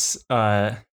like it's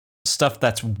stuff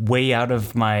that's way out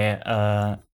of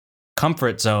my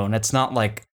comfort zone. It's not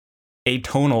like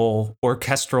atonal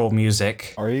orchestral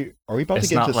music. Are we about It's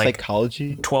to get not into like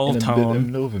psychology 12 in the tone.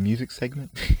 middle of a music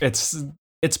segment?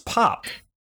 It's pop.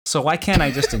 So why can't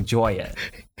I just enjoy it?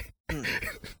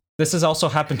 This has also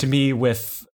happened to me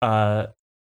with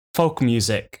folk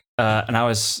music. And I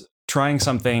was trying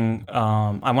something.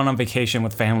 I went on vacation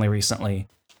with family recently.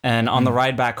 And on the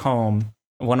ride back home,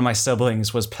 one of my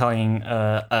siblings was playing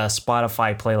a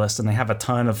Spotify playlist, and they have a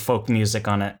ton of folk music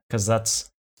on it because that's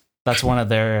one of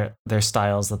their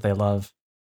styles that they love.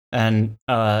 And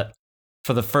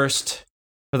for the first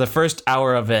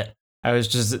hour of it, I was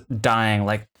just dying,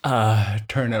 like,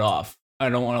 turn it off. I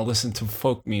don't want to listen to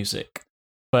folk music.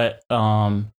 But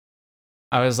I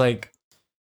was like,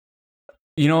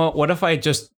 you know what if I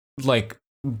just, like,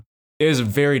 it was a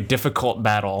very difficult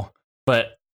battle,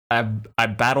 but I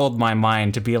battled my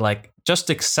mind to be like, just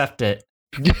accept it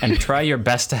and try your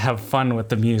best to have fun with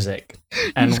the music.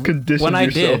 And Just condition when I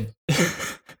yourself. did,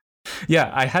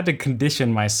 yeah, I had to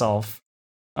condition myself.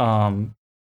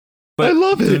 But I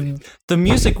love it. the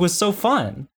music was so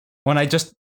fun when I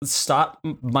just stopped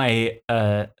my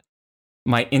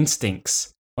my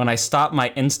instincts. When I stopped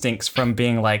my instincts from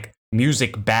being like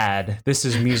music bad, this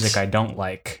is music I don't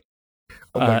like.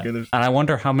 Oh my goodness. And I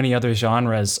wonder how many other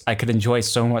genres I could enjoy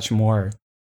so much more.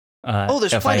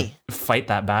 There's if plenty. I fight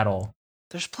that battle.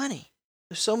 There's plenty.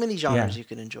 There's so many genres Yeah. you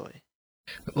can enjoy.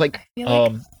 Like, feel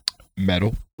like-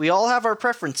 metal. We all have our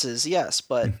preferences, yes,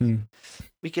 but Mhm.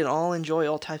 we can all enjoy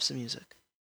all types of music.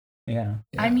 Yeah.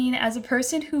 I mean, as a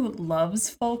person who loves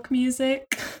folk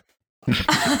music,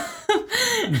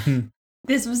 Mhm.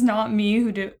 this was not me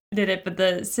who did it, but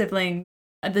the sibling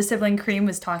Cream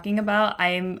was talking about.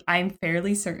 I'm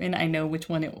fairly certain I know which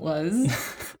one it was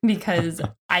because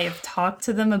I have talked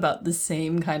to them about the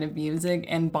same kind of music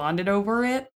and bonded over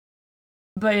it.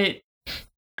 But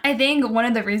I think one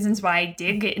of the reasons why I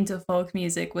did get into folk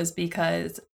music was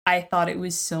because I thought it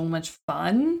was so much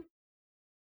fun.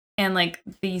 And like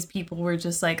these people were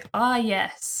just like, ah,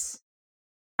 yes,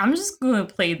 I'm just gonna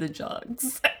play the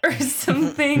jugs or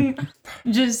something.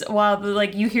 Just while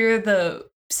like you hear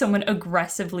someone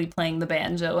aggressively playing the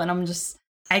banjo, and I'm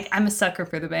a sucker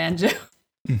for the banjo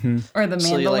Mhm. or the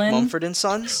So you like mandolin. Mumford and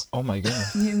Sons? Oh my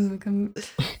god.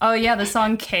 Oh yeah, the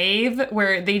song Cave,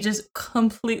 where they just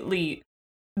completely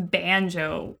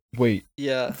banjo. Wait,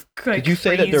 Yeah. Like, Did you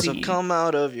say that they're- So crazy. come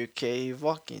out of your cave,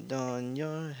 walking down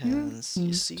your hands.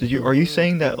 You see. are you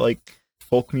saying that like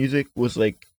folk music was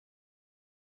like?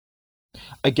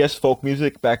 I guess folk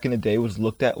music back in the day was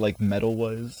looked at like metal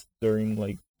was during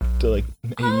like the like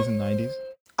 80s and 90s.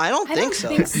 I don't I think don't so.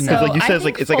 think so. Because like you I said, it's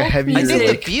like think it's like a folk heavier I think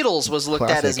like the Beatles was looked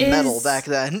at as classic. metal Is- back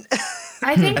then.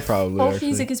 I think Probably, folk actually.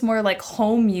 music is more like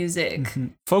home music.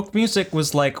 Mhm. Folk music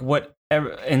was like what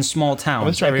in small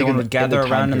towns trying to think everyone in would the gather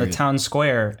time around in the period. town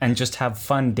square and just have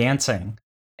fun dancing.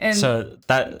 And So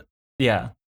that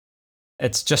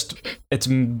it's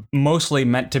mostly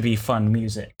meant to be fun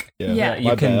music. Yeah. You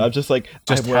my can bad. I'm just like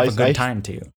just when have I- a good I- time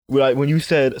too. When you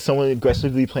said someone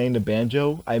aggressively playing the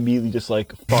banjo, I immediately just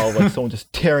like followed like someone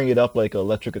just tearing it up like an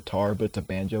electric guitar, but it's a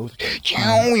banjo.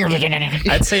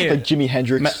 I'd say like Jimi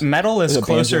Hendrix. metal is Is it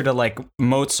closer banjo? to like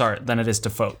Mozart than it is to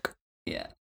folk. yeah.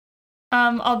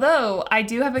 Although I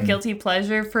do have a guilty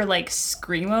pleasure for like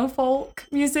screamo folk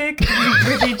music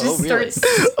where they just really?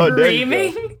 start Oh, there you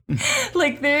go. screaming.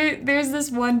 Like there's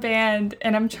this one band,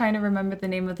 and I'm trying to remember the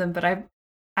name of them, but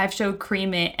I've showed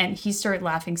Cream it, and he started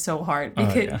laughing so hard Oh,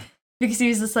 because yeah. because he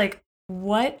was just like,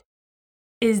 "What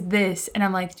is this?" And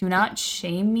I'm like, "Do not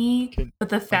shame me." But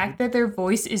the fact that their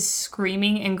voice is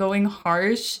screaming and going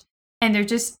harsh, and they're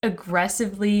just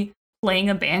aggressively playing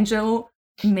a banjo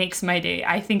makes my day.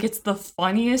 I think it's the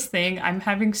funniest thing. I'm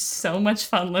having so much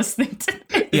fun listening to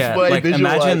it. Yeah, But I like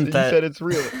visualized imagine it. You that. said it's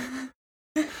real.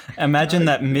 Imagine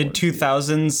that I mid want to see it.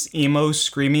 2000s emo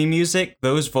screamy music,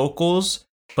 those vocals,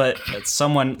 but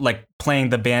someone like playing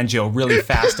the banjo really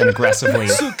fast and aggressively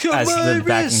So come as my the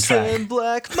backing wrist track. and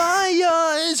black my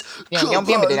eyes. Come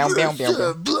my wrist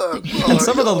and black my And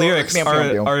some of the eyes. lyrics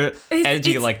are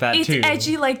edgy It's- like that it's too.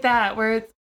 edgy like that, where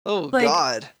it's, Oh like-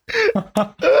 God.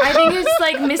 I think it's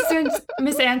like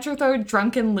Misanthrope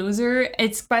Drunken Loser.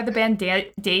 It's by the band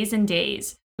Days and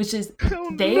Days, which is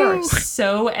they are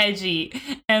so edgy,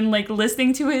 and like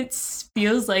listening to it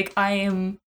feels like I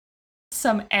am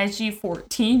some edgy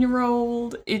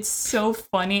 14-year-old. It's so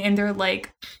funny, and they're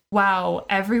like, wow,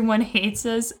 everyone hates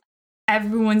us,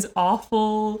 everyone's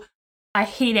awful, I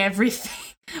hate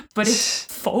everything, but it's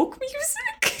folk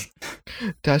music.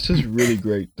 That's just really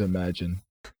great to imagine.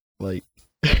 Like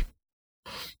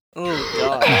Oh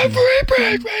God.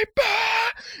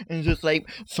 and it's just like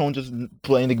someone just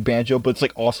playing the banjo, but it's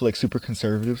like also like super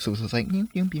conservative, so it's just like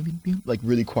like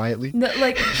really quietly. No,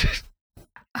 like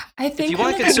I If think you one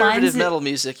want of the conservative lines metal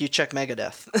music, you check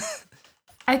Megadeth.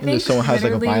 I And then think someone has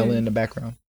like a literally violin in the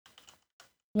background.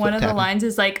 one of the tapping. lines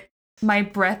is like my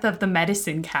breath of the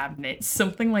medicine cabinet,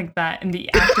 something like that, in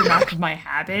the aftermath of my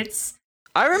habits.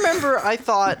 I remember I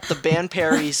thought the Ban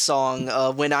Perry song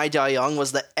 "When I Die Young"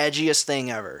 was the edgiest thing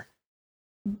ever.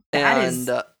 That is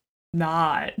and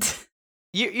not.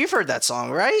 you've heard that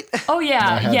song, right? Oh I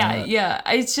yeah, have yeah, not. yeah.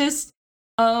 It's just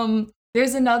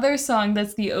there's another song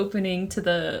that's the opening to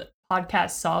the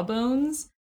podcast Sawbones,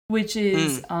 which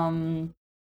is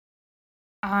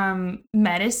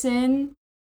Medicine.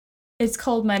 It's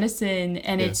called Medicine,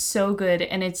 and Yeah. it's so good,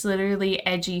 and it's literally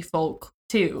edgy folk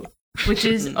too, which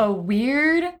is a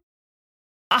weird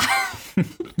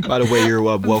By the way, you're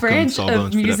welcome, branch Sawbones,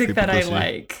 of for that music free that I publicity.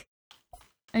 like.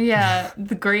 Yeah,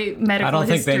 the Great Medical I don't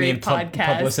think they History need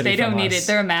podcast. publicity They don't from need us. it.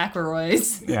 They're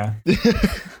McElroys. Yeah.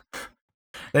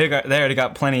 They already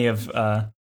got plenty of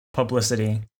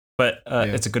publicity, but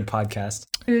it's a good podcast.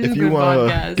 It is If a you good want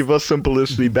to podcast. give us some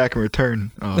publicity back in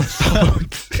return,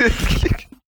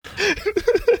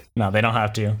 No, they don't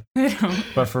have to. I don't-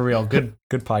 But for real, good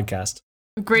podcast.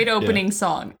 Great opening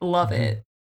song. Love it.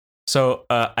 So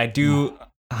I do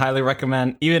highly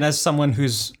recommend, even as someone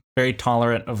who's very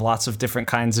tolerant of lots of different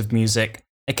kinds of music,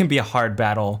 it can be a hard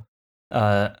battle.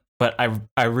 But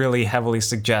I really heavily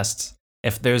suggest,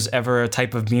 if there's ever a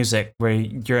type of music where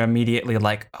you're immediately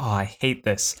like, oh, I hate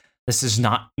this. This is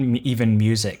not even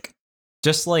music.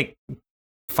 Just like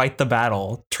fight the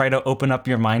battle. Try to open up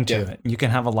your mind to it. You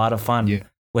can have a lot of fun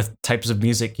with types of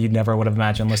music you never would have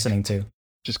imagined listening to.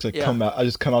 just like I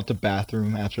just come out the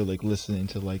bathroom after like listening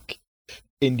to like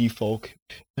indie folk,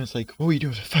 and it's like, what are you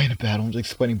doing? Fighting a battle. I'm just like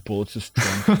sweating bullets, just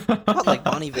drunk. Not like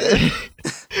Bon Iver.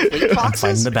 Fleet I'm Foxes?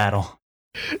 fighting the battle.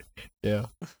 Yeah,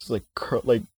 it's like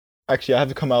actually I have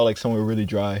to come out like somewhere really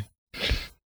dry.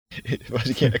 I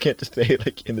can't just stay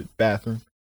like in the bathroom.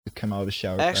 Just come out of the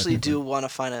shower. I actually bathroom. do want to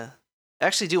find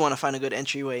a good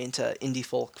entryway into indie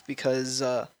folk because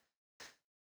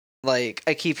like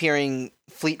I keep hearing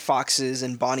Fleet Foxes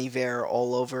and Bon Iver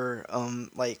all over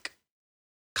like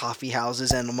coffee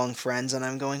houses and among friends, and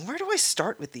I'm going, where do I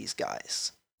start with these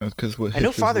guys? Because what I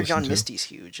know hipsters Father listen John to. Misty's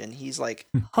huge, and he's like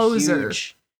Hoser.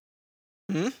 huge.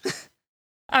 Hmm?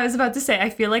 I was about to say, I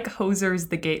feel like Hoser's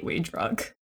the gateway drug.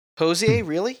 Hosier,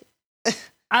 really?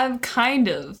 I'm kind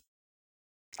of.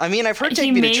 I mean, I've heard He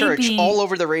 "Take Me to may Church" be- all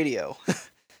over the radio.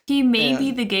 He may Yeah.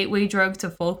 be the gateway drug to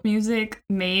folk music,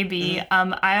 maybe.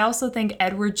 I also think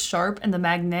Edward Sharpe and the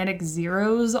Magnetic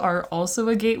Zeros are also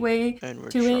a gateway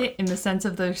Edward to Sharpe. it in the sense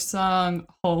of their song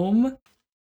Home.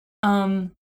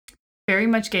 Very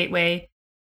much gateway.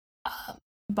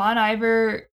 Bon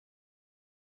Iver,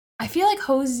 I feel like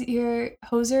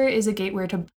Hoser is a gateway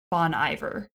to Bon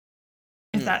Iver,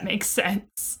 if that makes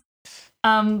sense.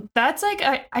 That's like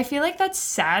I feel like that's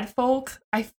sad folk.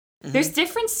 There's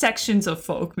different sections of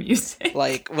folk music.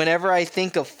 Like, whenever I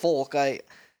think of folk,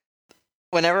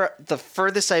 whenever the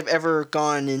furthest I've ever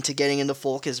gone into getting into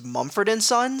folk is Mumford and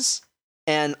Sons.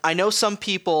 And I know some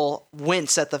people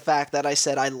wince at the fact that I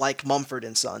said I like Mumford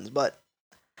and Sons, but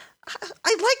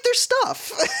I like their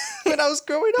stuff when I was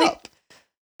growing up.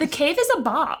 The Cave is a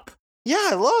bop. Yeah,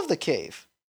 I love The Cave.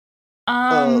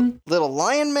 Little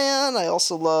Lion Man. I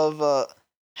also love,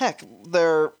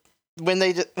 when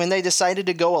they decided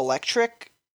to go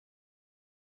electric,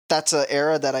 that's an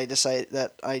era that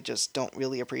I just don't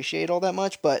really appreciate all that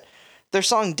much, but their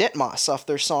song Ditmas off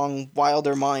their song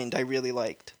Wilder Mind I really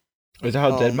liked. Is that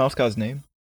how Deadmau5 got his name?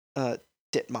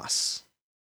 Ditmas.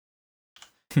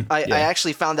 I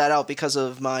actually found that out because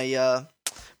of my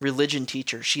religion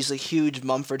teacher. She's a huge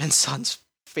Mumford and Sons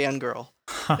fangirl.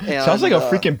 Sounds like a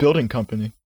freaking building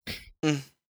company.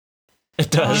 It You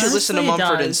does. should listen to Honestly, it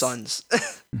Mumford and does. Sons.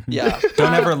 Yeah.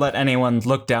 Don't ever let anyone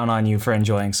look down on you for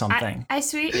enjoying something.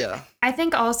 Yeah. I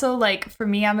think also, like, for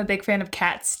me, I'm a big fan of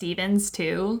Cat Stevens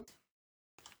too,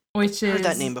 which is Heard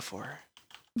that name before.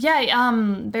 Yeah,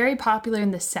 very popular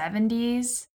in the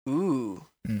 70s. Ooh.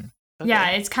 Mm. Okay. Yeah,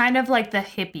 it's kind of like the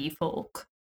hippie folk.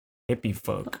 Hippie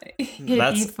folk.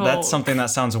 Hippie folk. That's something that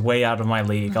sounds way out of my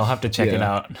league. I'll have to check it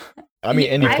Yeah. out. I mean,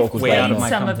 indie I've folk was Way out of played my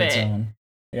some of comfort it. zone.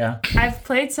 Yeah. I've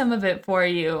played some of it for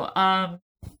you. I'm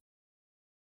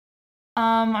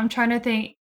trying to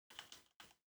think.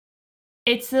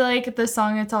 It's like the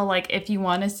song. It's all like, if you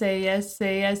want to say yes,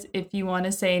 say yes. If you want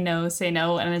to say no, say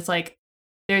no. And it's like,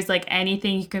 there's like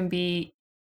anything you can be.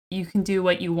 You can do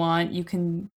what you want. You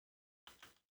can.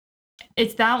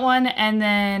 It's that one, and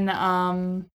then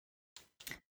I'm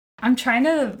trying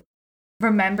to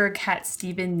remember Cat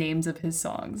Stevens names of his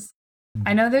songs.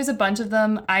 I know there's a bunch of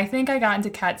them. I think I got into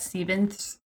Cat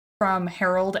Stevens from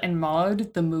Harold and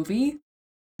Maude, the movie,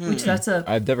 which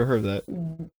I've never heard of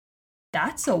that.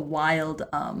 that's a wild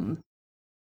Wild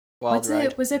what's ride.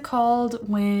 it was it called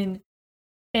when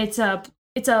it's a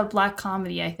black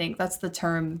comedy, I think that's the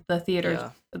term, the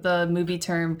theater, the movie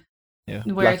term, Yeah.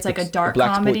 where it's like a dark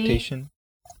comedy. Blaxploitation,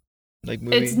 like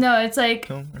movie. It's like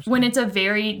film or when something? it's a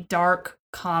very dark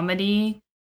comedy,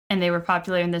 and they were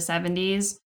popular in the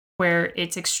 70s, where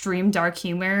it's extreme dark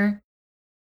humor,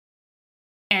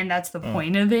 and that's the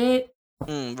point of it.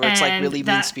 Where it's like and really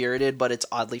that- mean-spirited, but it's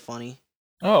oddly funny.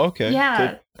 Oh, okay. Yeah.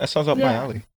 So that sounds up my Yeah.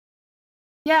 alley.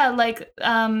 Yeah, like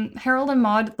Harold and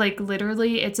Maude, like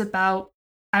literally it's about,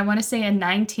 I want to say, a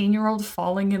 19-year-old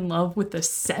falling in love with a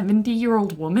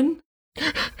 70-year-old woman.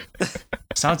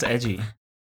 Sounds edgy.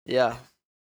 Yeah.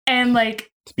 And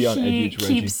like To be on he edge,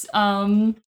 Reggie. keeps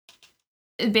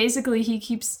basically he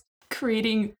keeps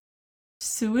creating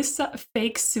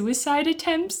fake suicide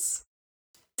attempts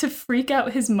to freak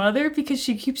out his mother because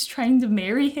she keeps trying to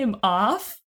marry him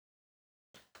off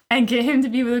and get him to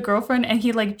be with a girlfriend, and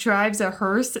he like drives a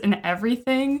hearse and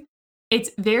everything. It's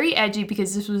very edgy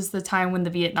because this was the time when the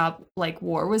Vietnam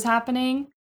war was happening.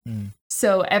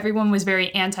 So everyone was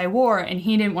very anti-war, and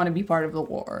he didn't want to be part of the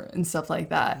war and stuff like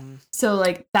that. So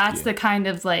like that's the kind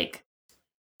of like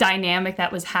dynamic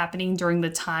that was happening during the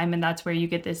time, and that's where you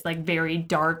get this like very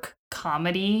dark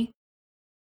comedy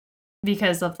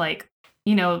because of like,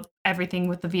 you know, everything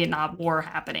with the Vietnam War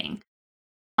happening.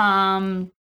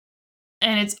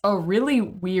 And it's a really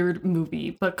weird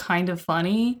movie, but kind of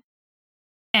funny.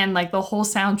 And like the whole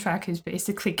soundtrack is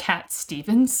basically Cat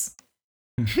Stevens.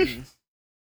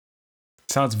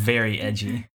 Sounds very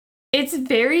edgy. It's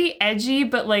very edgy,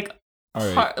 but like,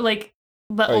 like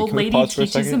the old lady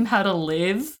teaches him how to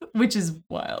live, which is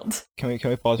wild. Can we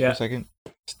pause for a second?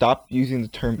 Stop using the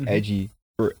term edgy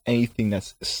for anything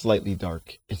that's slightly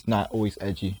dark. It's not always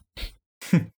edgy.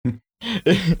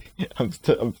 I'm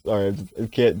sorry, I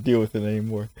can't deal with it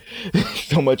anymore.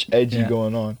 So much edgy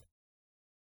going on.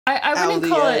 I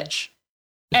wouldn't call it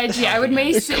edgy. I would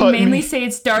mainly say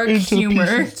it's dark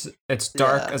humor. It's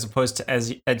dark as opposed to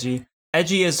edgy.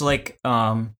 Edgy is like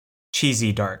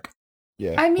cheesy dark.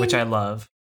 Yeah. I mean, which I love.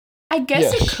 I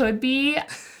guess it could be.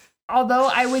 Although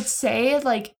I would say,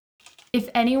 like, if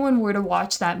anyone were to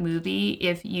watch that movie,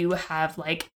 if you have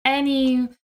like any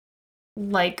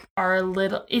like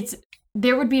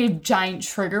there would be a giant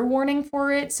trigger warning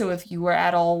for it. So if you were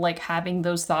at all like having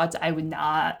those thoughts, I would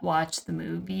not watch the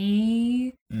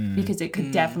movie because it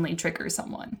could definitely trigger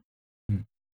someone.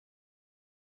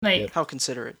 Like, how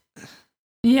considerate.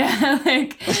 Yeah,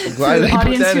 like the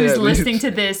audience who is listening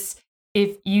to this,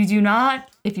 if you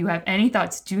have any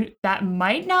thoughts, that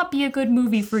might not be a good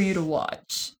movie for you to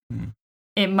watch.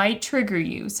 It might trigger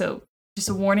you, so just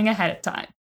a warning ahead of time.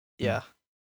 Yeah.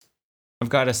 I've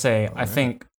got to say, I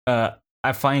think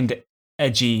I find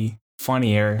edgy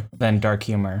funnier than dark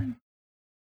humor.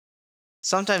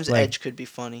 Sometimes edge could be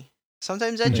funny.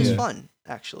 Sometimes edge is fun,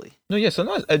 actually. No, yeah,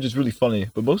 sometimes edge is really funny,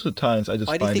 but most of the times I just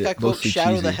find it mostly cheesy. Why do you think I quote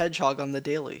Shadow the Hedgehog on the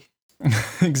daily?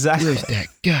 Exactly. Where's that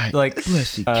guy? Like,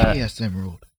 blessed Chaos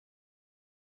Emerald.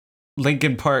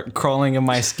 Linkin Park, Crawling in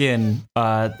My Skin,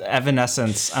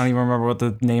 Evanescence. I don't even remember what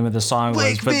the name of the song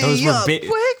was, but those were big.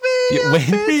 Wake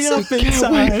me up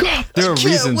inside. There are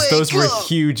reasons. Those were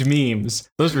huge memes.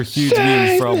 Those were huge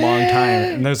memes for a long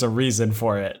time, and there's a reason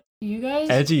for it. You guys,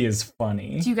 edgy is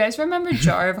funny. Do you guys remember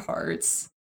Jar of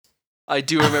Hearts? I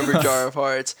do remember Jar of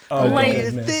Hearts. Oh, what do you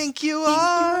think you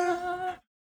are?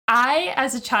 I,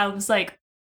 as a child, was like,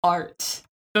 art.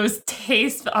 Those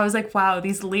tastes. I was like, wow,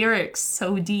 these lyrics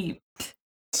so deep.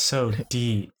 So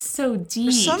deep. So deep.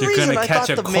 For some You're reason, gonna catch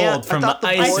a cold from the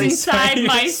ice inside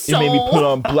my soul. It made me put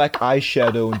on black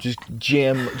eyeshadow and just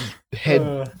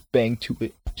head bang to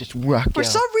it. Just rock out. For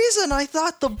some reason, I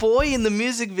thought the boy in the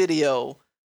music video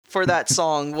for that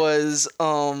song was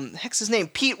heck's his name?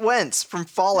 Pete Wentz from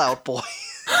Fallout Boy.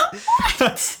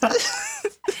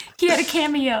 He had a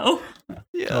cameo.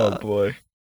 Yeah. Oh boy.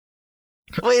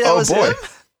 Wait, that was him?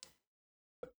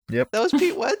 Yep. That was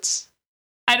Pete Wentz?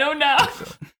 I don't know.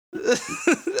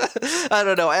 I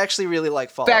don't know. I actually really like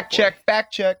Fallout Boy.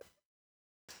 Fact check.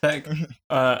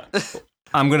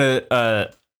 I'm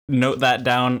gonna note that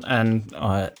down, and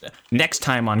next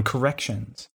time on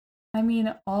corrections. I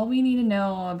mean, all we need to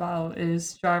know about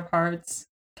is Jar of Hearts,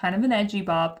 kind of an edgy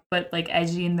bop, but like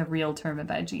edgy in the real term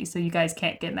of edgy, so you guys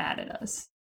can't get mad at us.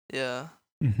 Yeah.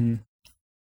 Mm-hmm.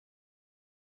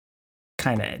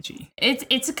 Kind of edgy.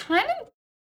 It's kind of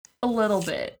a little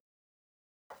bit.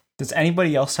 Does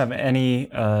anybody else have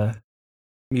any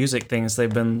music things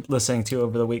they've been listening to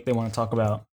over the week they want to talk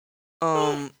about?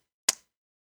 On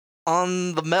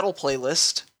the metal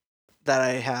playlist that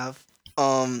I have,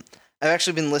 I've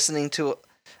actually been listening to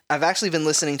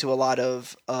a lot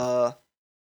of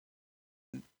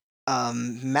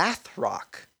math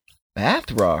rock.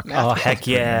 Math rock. Oh heck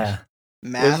yeah!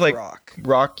 Math like rock.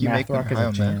 Rock you math make rock me high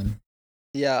on math.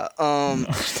 Yeah.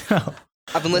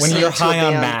 I've been when listening you're to high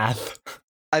on math.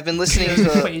 I've been listening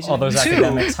to all those two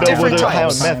academics different high on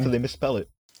types. math, so they misspell it.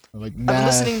 Like I've been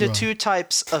listening to two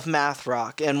types of math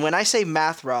rock, and when I say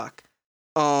math rock,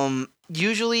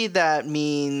 usually that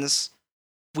means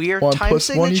weird 1 time + 1 =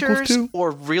 signatures 2?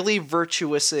 or really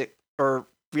virtuosic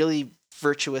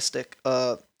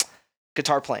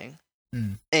guitar playing.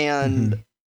 And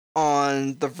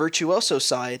on the virtuoso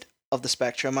side of the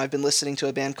spectrum, I've been listening to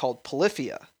a band called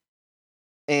Polyphia,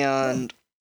 and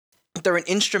they're an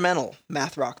instrumental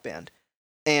math rock band.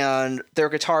 and their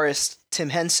guitarist Tim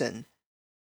Henson.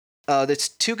 There's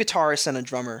 2 guitarists and a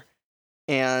drummer,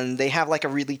 and they have like a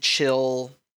really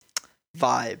chill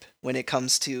vibe when it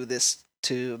comes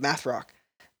to math rock,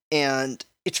 and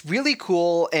it's really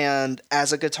cool. And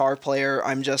as a guitar player,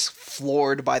 I'm just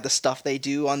floored by the stuff they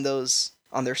do on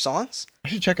their songs. I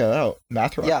should check that out.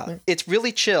 Math rock. Yeah, it's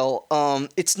really chill.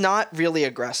 It's not really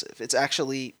aggressive. It's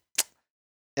actually,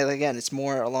 and again, it's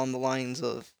more along the lines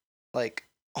of like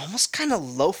almost kind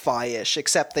of lo-fi-ish,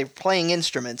 except they're playing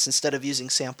instruments instead of using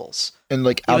samples. And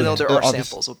like even though there are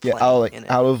samples of playing in it.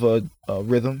 out of a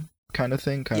rhythm kind of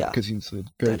thing, Yeah. because it's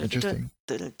very interesting.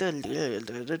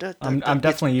 I'm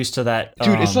definitely used to that.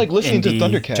 Dude, it's like listening to indie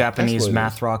Thundercat. Japanese That's what it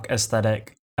math rock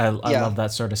aesthetic. I Yeah. love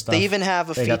that sort of stuff. They even have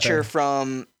a They got feature the-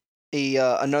 from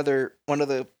one of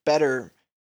the better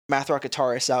math rock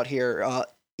guitarists out here,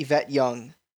 Yvette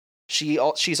Young.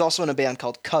 She's also in a band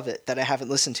called Covet that I haven't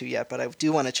listened to yet, but I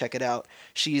do want to check it out.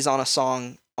 She's on a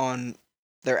song on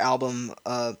their album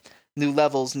New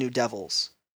Levels, New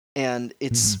Devils, and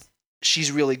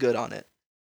she's really good on it.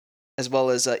 As well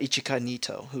as Ichika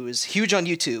Nito, who is huge on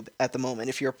YouTube at the moment.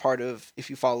 If you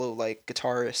follow like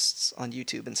guitarists on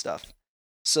YouTube and stuff.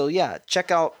 So yeah,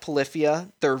 check out Polyphia.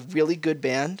 They're a really good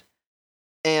band.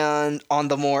 And on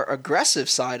the more aggressive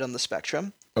side on the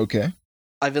spectrum, Okay.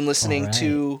 I've been listening Alright.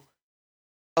 to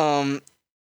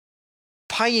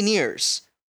pioneers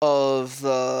of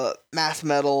the math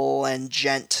metal and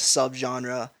gent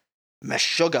subgenre,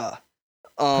 Meshuggah.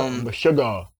 Sugar.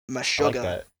 I Meshuggah. like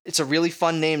that. It's a really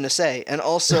fun name to say. And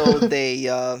also they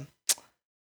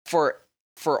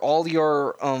for all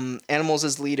your Animals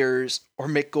as Leaders or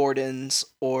Mick Gordon's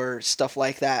or stuff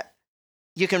like that,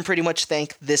 you can pretty much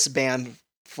thank this band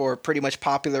for pretty much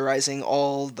popularizing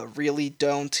all the really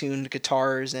down-tuned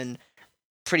guitars and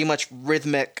pretty much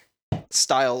rhythmic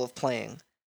style of playing.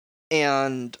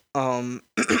 And I've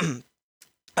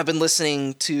been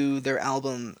listening to their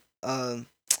album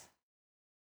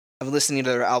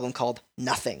called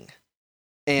Nothing.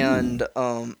 And that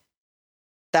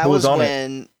Who was was on it?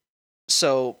 when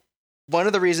so one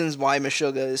of the reasons why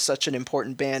Meshuggah is such an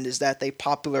important band is that they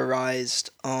popularized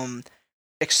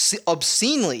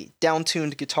obscenely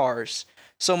down-tuned guitars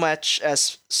so much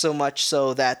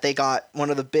so that they got one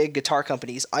of the big guitar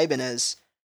companies, Ibanez,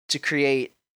 to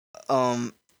create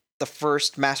the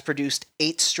first mass-produced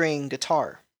 8-string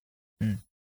guitar.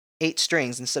 8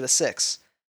 strings instead of 6,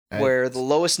 where the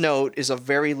lowest note is a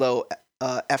very low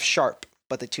F sharp,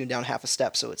 but they tune down half a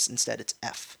step, so it's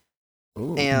F.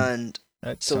 Ooh, And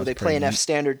that so sounds they play pretty an F neat.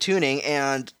 standard tuning,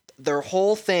 and their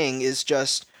whole thing is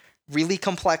just really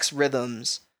complex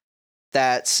rhythms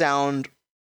that sound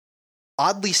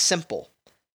oddly simple.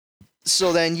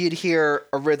 So then you'd hear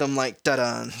a rhythm like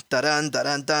da-dun, da-dun,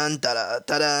 da-dun, dun, da-da,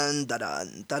 da-dun,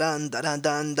 da-dun, da-dun, da-dun,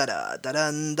 dun, da-da,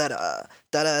 da-dun, da-da,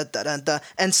 da-da, da-dun, da,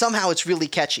 and somehow it's really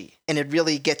catchy, and it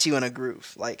really gets you in a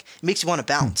groove. Like, it makes you want to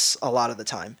bounce a lot of the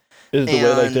time. Is the way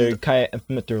like and- they kind of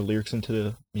implement their lyrics into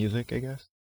the music, I guess.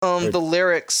 The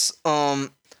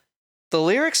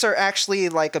lyrics are actually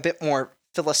like a bit more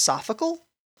philosophical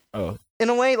Oh, in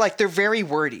a way. Like, they're very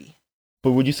wordy.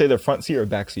 but would you say they're front seat or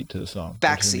back seat to the song?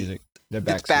 Back to the seat. music? They're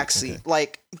It's backseat. okay.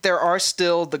 Like, there are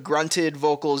still the grunted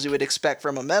vocals you would expect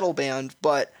from a metal band,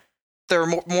 but they're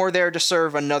more there to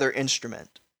serve another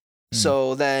instrument.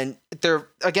 So then they're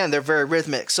very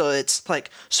rhythmic. So it's like,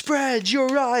 spread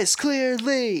your eyes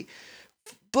clearly,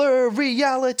 blur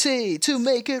reality to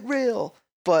make it real.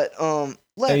 But And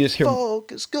let you just hear-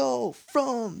 focus go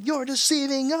from your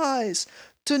deceiving eyes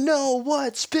to know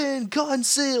what's been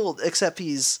concealed. Except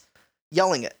he's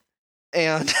yelling it.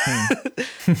 And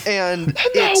and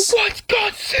it's what's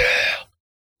concealed.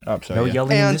 Oh, I'm sorry. No yeah.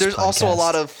 yelling in and this there's also a podcast.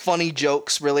 lot of funny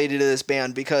jokes related to this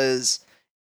band because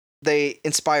they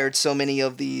inspired so many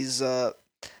of these Being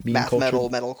math cultured.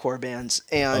 metalcore bands.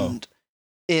 And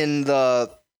in the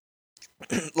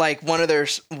like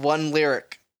one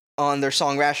lyric on their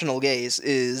song Rational Gaze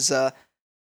is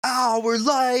our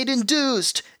light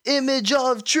induced image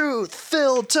of truth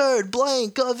filtered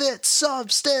blank of its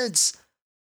substance.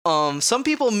 Some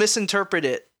people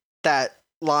misinterpret that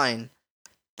line.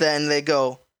 Then they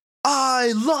go,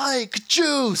 I like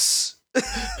juice.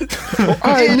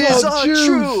 I It is love a juice.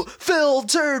 true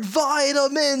filtered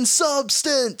vitamin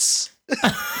substance.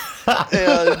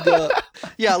 And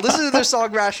yeah, listen to their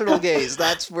song Rational Gaze.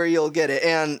 That's where you'll get it.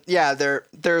 And yeah, they're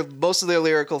most of their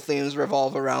lyrical themes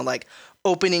revolve around like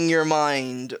opening your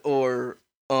mind or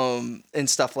and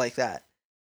stuff like that.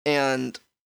 And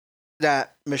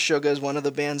that Meshuggah is one of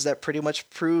the bands that pretty much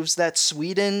proves that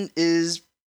Sweden is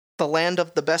the land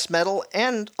of the best metal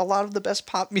and a lot of the best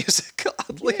pop music,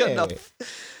 oddly Yeah. enough.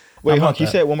 Wait, How Hunk, about can you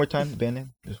that? say it one more time? The band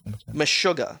name? Just one more time.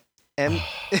 Meshuggah.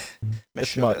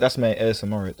 Meshuggah. That's my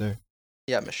ASMR right there.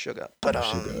 Yeah, Meshuggah.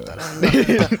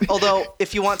 Meshuggah. Although,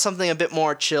 if you want something a bit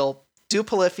more chill, do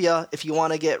Polyphia. If you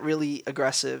want to get really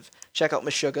aggressive, check out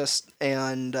Meshuggah,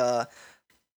 and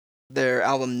their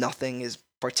album Nothing is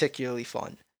particularly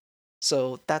fun.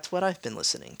 So that's what I've been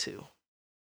listening to.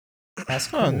 That's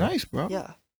cool. Oh, nice, bro.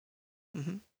 Yeah.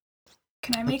 Mm-hmm.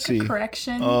 Can I Let's make a see.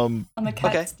 correction on the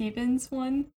Cat Okay. Stevens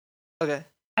one? Okay.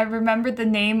 I remembered the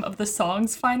name of the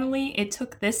songs finally. It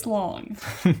took this long,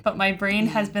 but my brain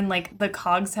has been like, the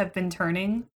cogs have been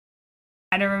turning.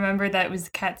 And I remember that it was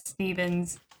Cat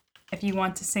Stevens, If You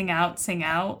Want to Sing Out, Sing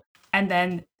Out. And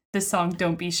then the song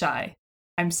Don't Be Shy.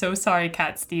 I'm so sorry,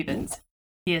 Cat Stevens.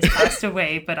 He has passed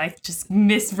away, but I just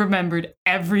misremembered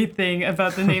everything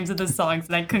about the names of the songs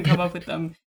and I couldn't come up with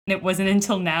them. And it wasn't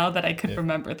until now that I could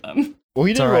remember them. Well,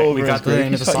 he It's didn't all right. roll We over got his the grave.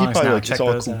 name of the He songs probably now. like, Check it's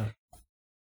all those cool. out.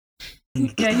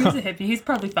 Yeah, he was a hippie. He's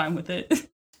probably fine with it.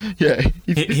 Yeah,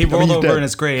 He rolled over in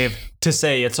his grave to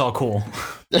say it's all cool.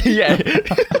 Yeah.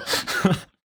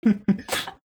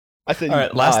 I said. All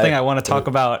right, last thing I want to talk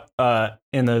about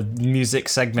in the music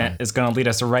segment is going to lead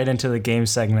us right into the game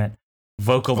segment.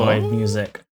 Vocaloid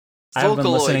music. I've been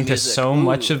Vocaloid listening to music. so Ooh.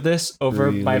 much of this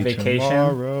over my Really vacation.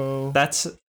 tomorrow.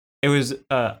 It was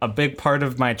a big part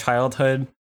of my childhood.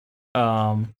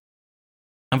 And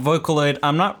Vocaloid,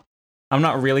 I'm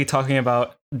not really talking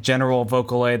about general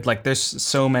Vocaloid. Like, there's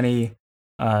so many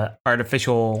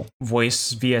artificial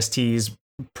voice VSTs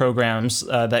programs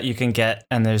that you can get,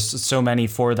 and there's so many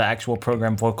for the actual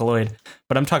program Vocaloid.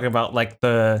 But I'm talking about like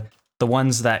the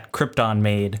ones that Krypton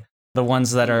made, the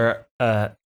ones that are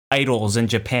idols in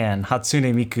Japan,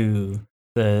 Hatsune Miku,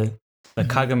 the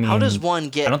Kagami. How does one I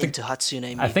get don't think- into Hatsune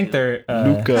Miku? I think they're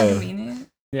Luca. Kagamine?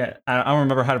 yeah, I don't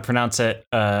remember how to pronounce it,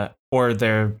 or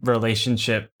their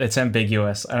relationship. It's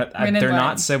ambiguous. Rin and They're Ren.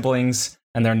 not siblings,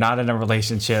 and they're not in a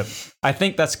relationship. I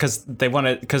think that's because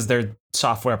they're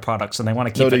software products, and they want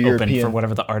to keep No, it they're open European. for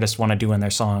whatever the artists want to do in their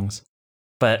songs.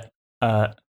 But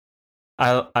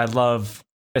I love.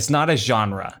 It's not a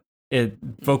genre.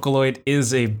 Vocaloid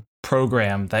is a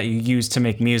program that you use to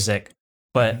make music,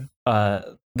 but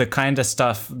the kind of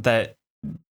stuff that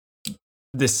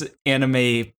this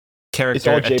anime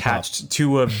character all J-pop. attached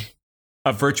to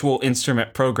a virtual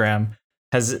instrument program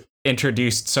has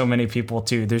introduced so many people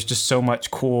to. There's just so much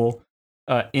cool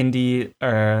indie,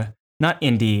 or not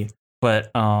indie,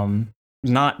 but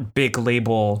not big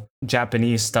label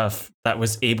Japanese stuff that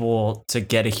was able to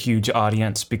get a huge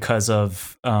audience because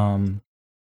of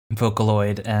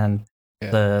Vocaloid and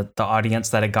the audience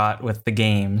that it got with the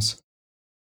games.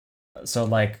 So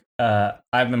like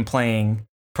I've been playing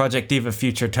Project Diva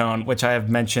Future Tone, which I have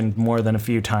mentioned more than a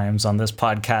few times on this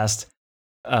podcast.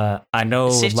 I know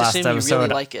It's safe to last assume you episode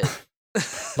really like it.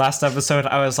 last episode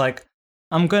I was like,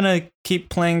 I'm gonna keep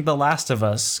playing The Last of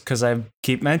Us because I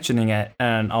keep mentioning it,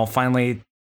 and I'll finally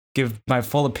give my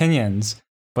full opinions.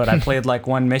 But I played like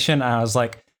one mission, and I was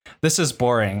like, this is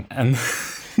boring. And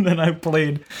then I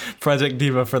played Project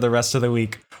Diva for the rest of the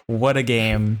week. What a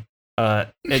game.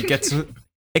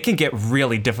 It can get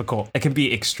really difficult. It can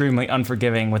be extremely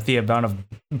unforgiving with the amount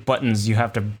of buttons you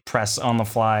have to press on the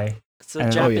fly. It's a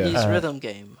And- Japanese rhythm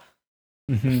game.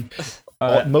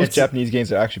 Most Japanese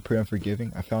games are actually pretty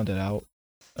unforgiving. I found it out.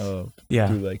 Yeah.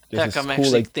 Through, like, there's Heck, this I'm cool,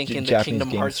 actually like, thinking the Japanese Kingdom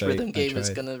game Hearts site rhythm I game is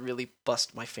tried. gonna really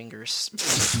bust my fingers.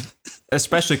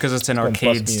 Especially because it's an It's gonna bust me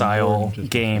arcade and style Jordan just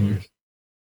game.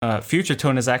 fingers. Future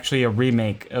Tone is actually a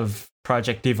remake of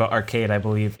Project Diva Arcade, I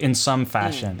believe, in some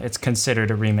fashion. It's considered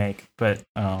a remake, but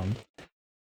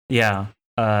yeah.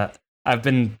 I've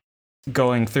been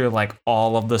going through like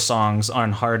all of the songs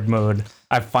on hard mode.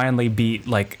 I finally beat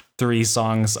like 3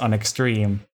 songs on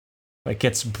extreme. Like,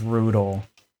 it's brutal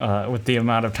with the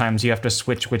amount of times you have to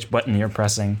switch which button you're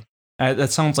pressing.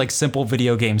 That sounds like simple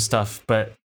video game stuff,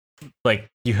 but like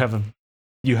you have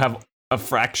a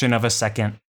fraction of a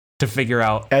second to figure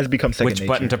out It has become second which nature.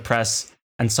 button to press,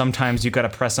 and sometimes you got to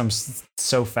press them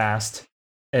so fast.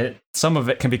 Some of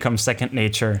it can become second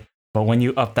nature, but when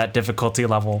you up that difficulty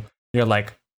level, you're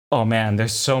like, oh man,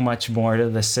 there's so much more to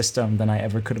this system than I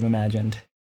ever could have imagined.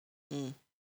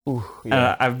 Ooh,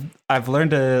 yeah. I've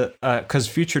learned to because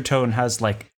Future Tone has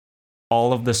like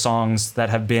all of the songs that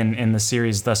have been in the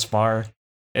series thus far.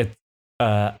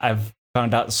 I've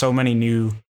found out so many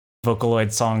new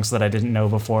Vocaloid songs that I didn't know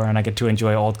before, and I get to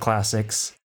enjoy old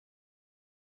classics.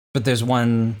 But there's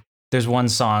one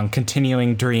song,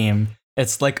 Continuing Dream.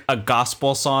 It's like a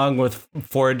gospel song with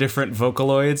 4 different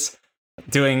Vocaloids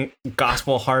doing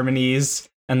gospel harmonies,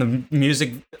 and the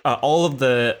music, all of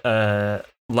the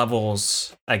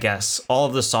levels, I guess, all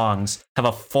of the songs have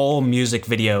a full music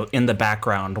video in the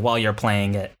background while you're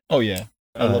playing it. Oh yeah,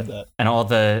 I love that. And all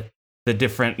the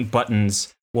different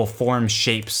buttons will form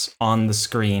shapes on the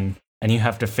screen, and you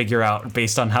have to figure out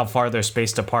based on how far they're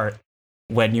spaced apart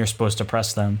when you're supposed to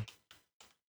press them.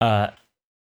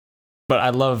 But I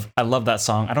love that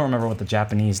song. I don't remember what the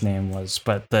Japanese name was,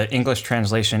 but the English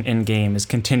translation in game is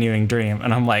Continuing Dream,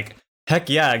 and I'm like, heck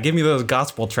yeah, give me those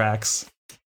gospel tracks.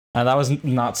 That was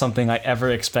not something I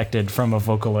ever expected from a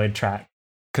Vocaloid track,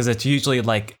 because it's usually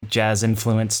like jazz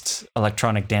influenced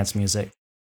electronic dance music.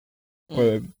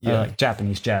 Or, Like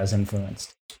Japanese jazz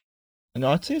influenced.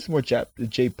 No, I'd say it's more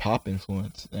J-pop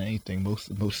influence than anything.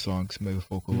 Most songs made with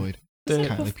Vocaloid. Was it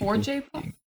Kinda before people J-pop?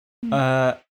 think.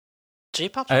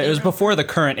 J-pop. It was before the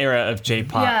current era of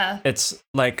J-pop. Yeah. It's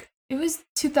like It was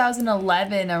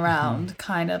 2011 around,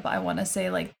 kind of, I want to say,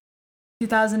 like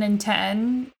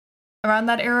 2010, around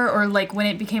that era, or like when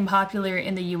it became popular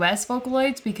in the US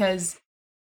Vocaloids, because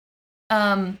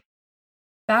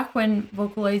back when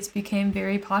Vocaloids became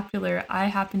very popular, I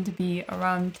happened to be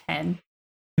around 10.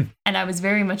 And I was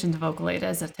very much into Vocaloid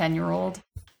as a 10-year-old.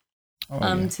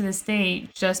 To this day,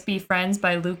 Just Be Friends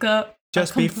by Luca.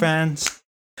 just be friends.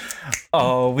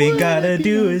 All we gotta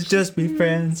do is just be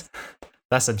friends.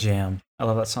 That's a jam. I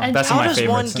love that song. And That's How my does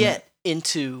favorite. one get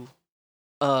into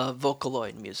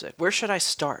Vocaloid music? Where should I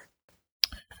start?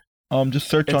 Just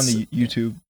search on the It's-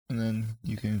 YouTube, and then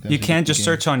you can. You eventually can't get the just game.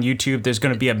 search on YouTube. There's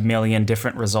going to be a million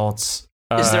different results.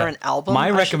 Is there an album? My I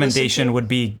should recommendation listen to? would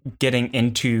be getting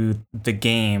into the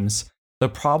games. The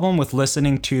problem with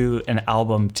listening to an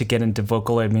album to get into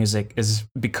Vocaloid music is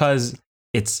because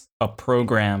it's a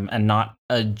program and not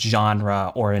a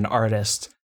genre or an artist.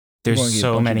 You're There's gonna get a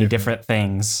so bunch of many different- different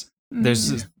things. Mhm.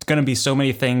 There's going to be so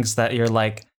many things that you're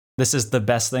like, this is the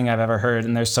best thing I've ever heard.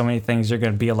 And there's so many things you're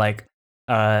going to be like,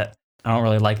 I don't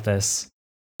really like this.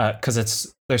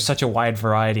 Because there's such a wide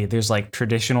variety. There's like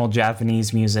traditional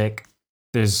Japanese music.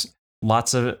 There's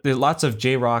lots of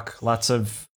J-rock, lots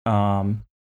of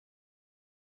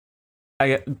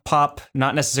pop,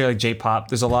 not necessarily J-pop.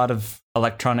 There's a lot of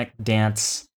electronic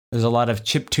dance. There's a lot of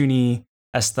chiptune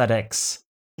aesthetics.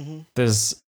 Mhm.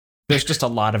 There's just a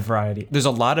lot of variety. There's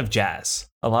a lot of jazz,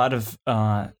 a lot of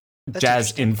jazz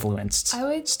interesting. influenced I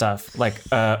would stuff. Like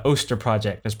Oster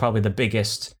Project is probably the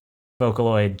biggest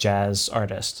Vocaloid jazz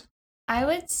artist. I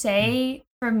would say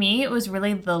for me, it was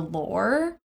really the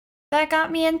lore that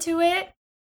got me into it.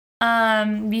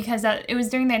 Because it was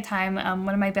during that time,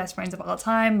 one of my best friends of all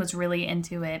time was really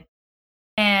into it.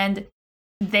 And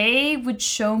they would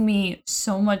show me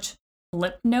so much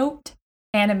flip note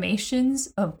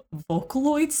animations of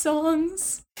Vocaloid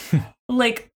songs.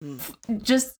 Like,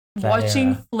 just That watching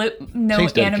era. flip Takes note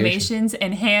dedication. animations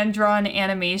and hand-drawn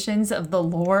animations of the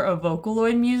lore of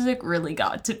Vocaloid music really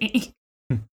got to me.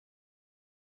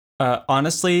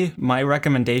 Honestly, my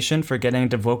recommendation for getting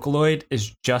into Vocaloid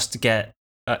is just get,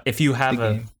 if you have The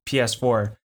a game.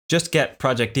 PS4, just get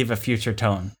Project Diva Future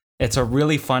Tone. It's a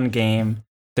really fun game.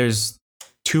 There's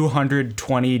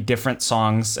 220 different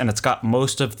songs, and it's got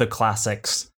most of the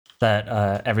classics that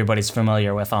everybody's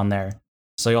familiar with on there.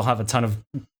 So you'll have a ton of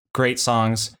great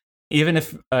songs. Even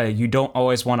if you don't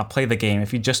always want to play the game,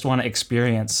 if you just want to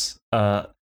experience a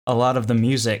lot of the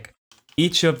music,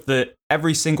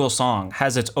 every single song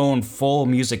has its own full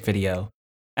music video,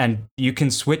 and you can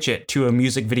switch it to a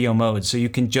music video mode so you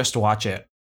can just watch it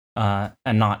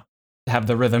and not have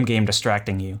the rhythm game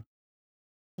distracting you,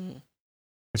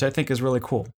 which I think is really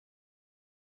cool.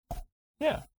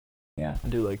 Yeah, I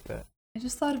do like that. I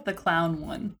just thought of the clown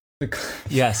one.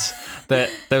 Yes,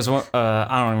 there's one.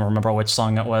 I don't even remember which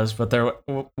song it was, but there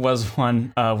was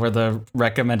one where the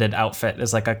recommended outfit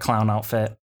is like a clown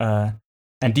outfit.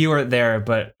 And you were there,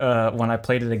 but when I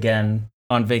played it again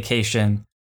on vacation,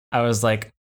 I was like,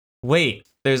 wait,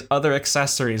 there's other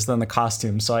accessories than the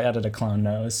costume, so I added a clown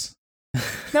nose.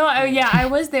 No, I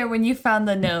was there when you found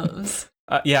the nose.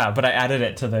 Yeah, but I added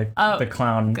it to the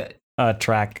clown Good.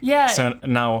 track. Yeah. So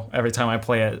now every time I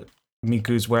play it,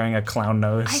 Miku's wearing a clown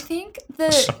nose. I think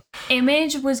the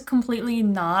image was completely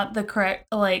not the correct,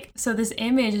 like, so this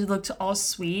image looked all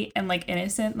sweet and like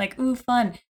innocent, like, ooh,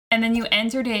 fun. And then you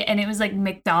entered it and it was like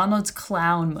McDonald's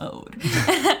clown mode.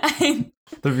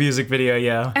 The music video,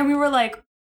 yeah. And we were like,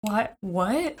 what?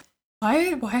 Why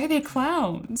are they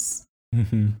clowns?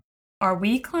 Are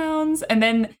we clowns? And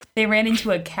then they ran into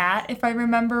a cat, if I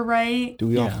remember right, Do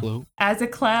we all Yeah. float? as a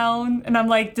clown. And I'm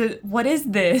like, what is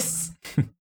this?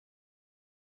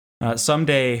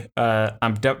 Someday,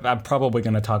 I'm probably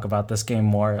going to talk about this game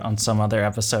more on some other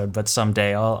episode, but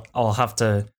someday I'll have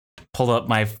to pull up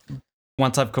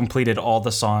once I've completed all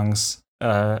the songs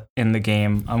in the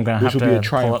game, I'm gonna Which have will be a to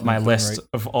triumph pull up my in the game, list right?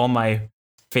 of all my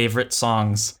favorite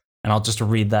songs, and I'll just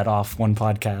read that off one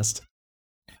podcast.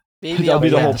 Maybe That'll I'll be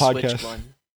the play whole the Switch podcast.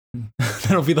 one.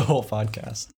 That'll be the whole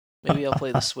podcast. Maybe I'll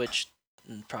play the Switch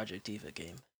Project Diva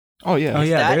game. Oh yeah. Oh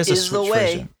yeah, that there is a is the Switch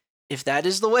way. If that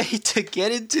is the way to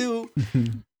get into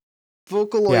version.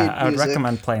 Vocaloid Yeah, I would music.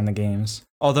 recommend playing the games.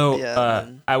 Although Yeah,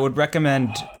 man. I would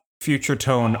recommend Future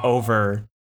Tone over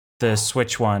the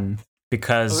Switch one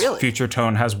because Oh, really? Future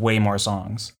Tone has way more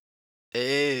songs.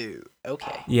 Oh,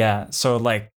 okay. Yeah, so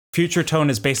like Future Tone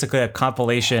is basically a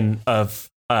compilation of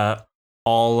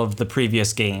all of the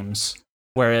previous games,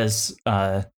 whereas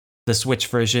the Switch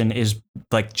version is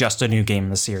like just a new game in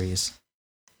the series.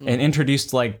 It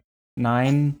introduced like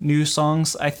 9 new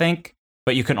songs, I think,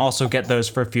 but you can also get those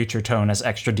for Future Tone as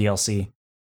extra DLC.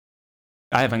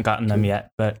 I haven't gotten them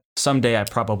yet, but someday I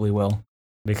probably will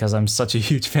because I'm such a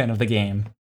huge fan of the game.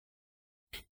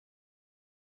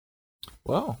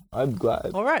 Well, I'm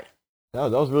glad. All right.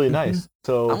 That was really nice.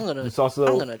 So I'm gonna it's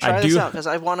also try I this do- out because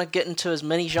I want to get into as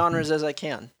many genres as I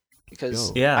can. Because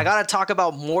Yo. Yeah. I gotta talk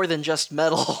about more than just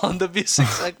metal on the music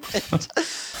segment.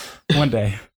 One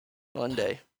day. One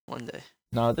day.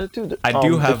 no, that dude. I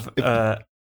do have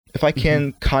If I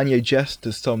can, Kanye Jest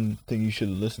is something you should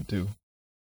listen to,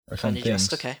 or some Kanye things.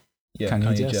 Jest, okay. Yeah, Kanye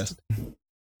Kanye Jest. Jest.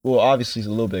 Well, obviously, it's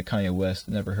a little bit of Kanye West.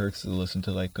 It never hurts to listen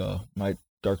to like my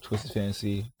Dark Twisted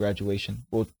Fantasy, Graduation.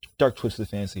 Well, Dark Twisted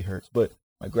Fantasy hurts, but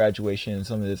my Graduation and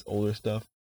some of this older stuff.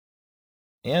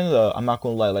 And I'm not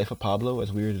gonna lie, Life of Pablo,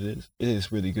 as weird as it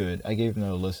is really good. I gave it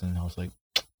a listen, and I was like,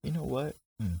 you know what?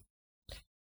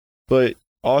 But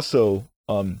also,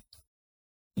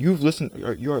 you've listened.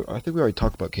 I think we already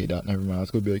talked about K Dot. Never mind. I was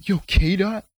gonna be like, yo, K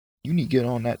Dot, you need to get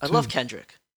on that. I too. love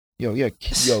Kendrick. Yo,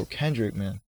 Kendrick,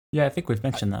 man. yeah, I think we've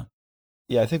mentioned that.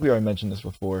 Yeah, I think we already mentioned this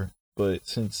before, but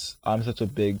since I'm such a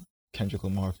big Kendrick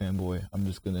Lamar fanboy, I'm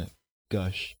just gonna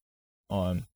gush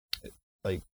on,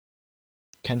 like,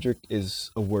 Kendrick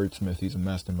is a wordsmith. He's a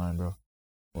mastermind, bro.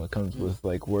 When it comes with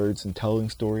like words and telling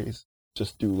stories,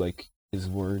 just do like his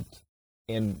words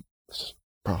and,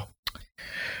 bro.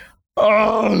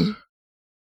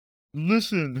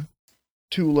 Listen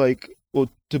to like, well,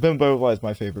 To Bend Butterfly is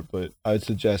my favorite, but I'd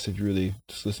suggest if you really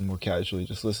just listen more casually,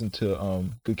 just listen to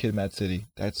Good Kid, Mad City.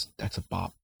 That's a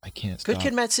bop. I can't stop. Good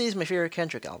Kid, Mad City is my favorite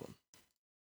Kendrick album.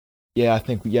 Yeah, I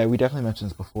think we definitely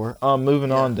mentioned this before.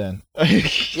 Moving on then.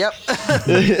 Yep.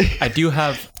 I do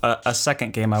have a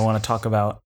second game I want to talk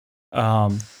about.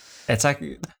 It's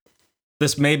actually,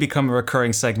 this may become a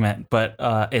recurring segment, but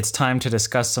it's time to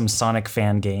discuss some Sonic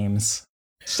fan games.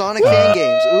 Sonic fan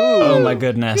games. Ooh. Oh my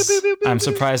goodness. I'm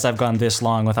surprised I've gone this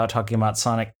long without talking about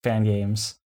Sonic fan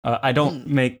games. I don't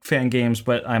make fan games,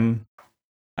 but I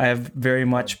have very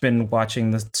much been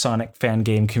watching the Sonic fan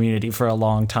game community for a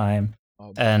long time.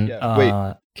 And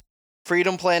Wait.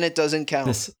 Freedom Planet doesn't count.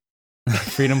 this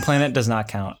Freedom Planet does not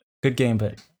count. Good game,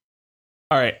 but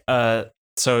all right.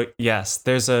 So yes,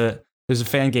 there's a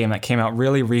fan game that came out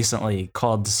really recently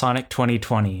called Sonic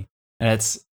 2020, and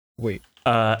it's it's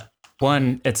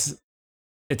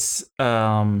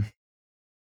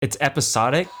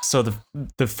episodic. So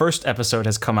the first episode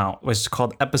has come out, which is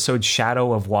called episode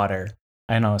Shadow of Water.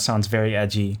 I know it sounds very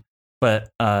edgy, but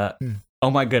oh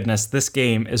my goodness, this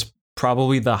game is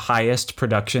probably the highest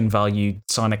production value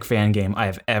Sonic fan game I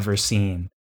have ever seen.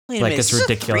 Wait a like, minute, it's is this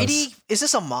a ridiculous. 3D? Is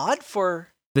this a mod for?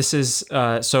 This is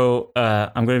I'm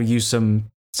going to use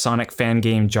some Sonic fan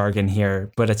game jargon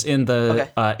here, but it's in the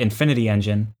Infinity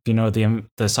Engine. If you know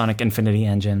the Sonic Infinity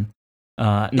Engine,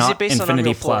 not it based on Infinity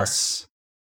Unreal 4? Plus.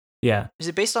 Yeah, Is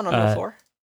it based on Unreal 4?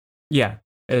 yeah,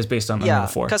 it is based on Unreal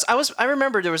 4. Because I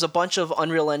remember there was a bunch of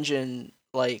Unreal Engine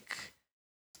like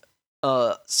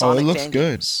Sonic looks fan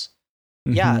good. games.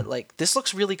 Mhm. Yeah, like this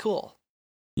looks really cool.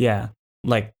 Yeah,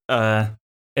 like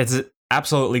it's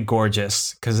absolutely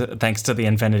gorgeous because thanks to the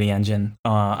Infinity Engine.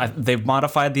 They've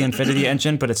modified the Infinity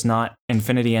Engine, but it's not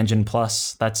Infinity Engine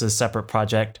Plus. That's a separate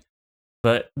project.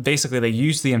 But basically, they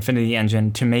use the Infinity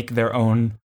Engine to make their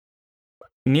own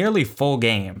nearly full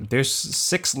game. There's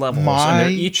 6 levels, and they're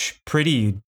each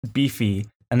pretty beefy,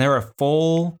 and there are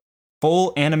full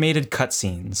animated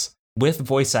cutscenes with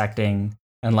voice acting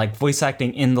and like voice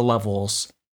acting in the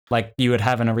levels, like you would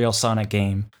have in a real Sonic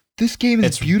game. This game is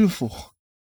It's beautiful.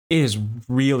 It is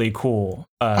really cool.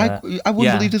 I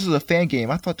wouldn't believe this is a fan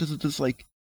game. I thought this was just like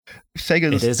Sega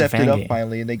It is a stepped fan it up game.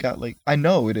 finally, and they got like, I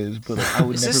know it is, but I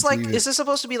would Is never this like believe it. is this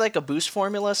supposed to be like a boost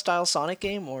formula style Sonic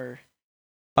game or?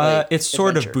 It's sort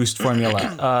adventure? of boost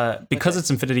formula. Because Okay.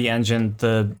 it's Infinity Engine,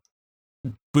 the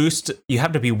boost, you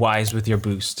have to be wise with your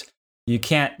boost. You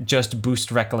can't just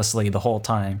boost recklessly the whole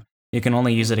time. You can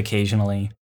only use it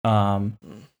occasionally. Um,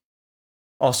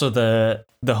 also the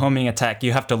homing attack,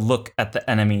 you have to look at the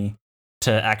enemy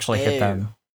to actually hit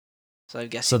them. So I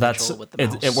guess So control with the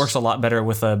mouse. it works a lot better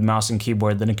with a mouse and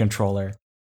keyboard than a controller.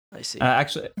 I see. I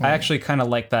actually kind of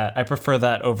like that. I prefer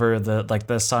that over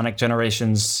the Sonic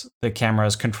Generations. The camera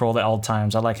is controlled at all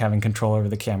times. I like having control over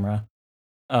the camera.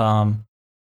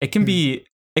 It can be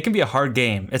a hard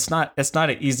game. It's not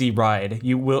an easy ride.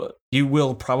 You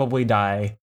will probably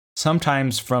die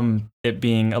sometimes from it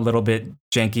being a little bit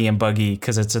janky and buggy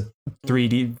because it's a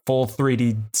full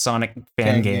 3D Sonic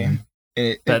fan game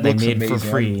that they made for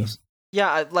free.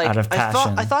 Yeah, like out of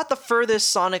passion. I thought the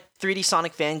furthest 3D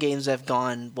Sonic fan games I've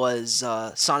gone was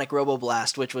Sonic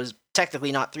Roboblast, which was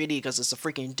technically not 3D because it's a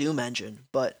freaking Doom engine,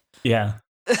 but yeah.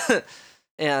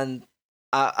 And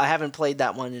I haven't played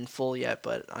that one in full yet,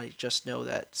 but I just know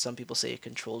that some people say it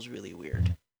controls really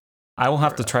weird. I will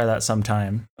have to try that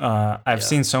sometime. I've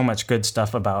seen so much good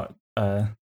stuff about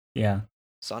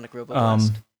Sonic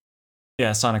Roboblast.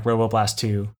 Sonic Roboblast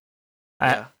 2.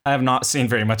 I have not seen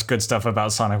very much good stuff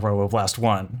about Sonic Roboblast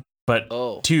 1,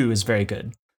 but 2 is very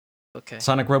good. Okay.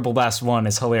 Sonic Roboblast 1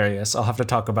 is hilarious. I'll have to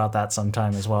talk about that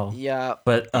sometime as well. Yeah.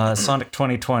 But Sonic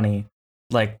 2020,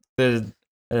 like the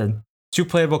two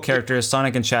playable characters,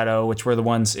 Sonic and Shadow, which were the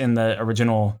ones in the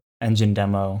original engine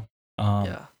demo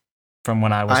from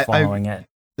when I was following it.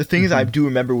 The thing is, I do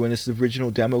remember when this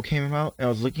original demo came out, and I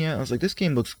was looking at it, I was like, this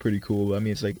game looks pretty cool. I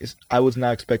mean, I was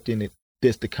not expecting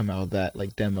this to come out of that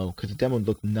like demo, because the demo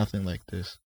looked nothing like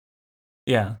this.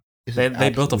 Yeah, they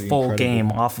built a full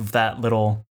game off of that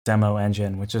little demo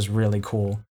engine, which is really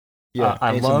cool. Yeah,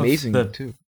 I love amazing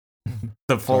too.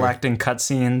 The full acting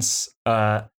cutscenes.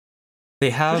 They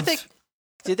have.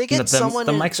 Did they get someone?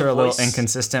 The mics are a little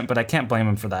inconsistent, but I can't blame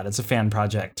them for that. It's a fan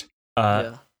project.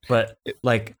 But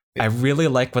like, I really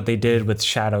like what they did with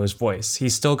Shadow's voice.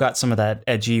 He's still got some of that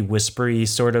edgy, whispery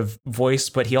sort of voice,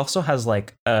 but he also has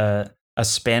like a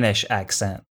Spanish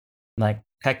accent. Like,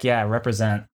 heck yeah,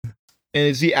 represent. And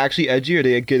is he actually edgy, or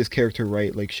did they get his character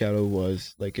right, like Shadow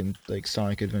was, like in like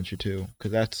Sonic Adventure 2?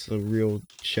 Because that's the real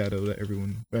Shadow that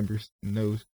everyone remembers and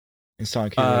knows. In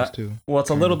Sonic Heroes 2. Well, it's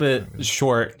a little bit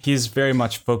short. He's very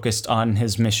much focused on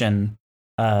his mission,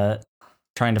 trying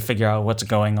to figure out what's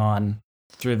going on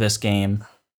through this game.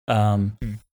 I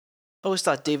always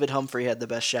thought David Humphrey had the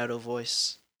best Shadow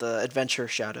voice, the adventure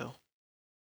Shadow.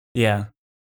 Yeah.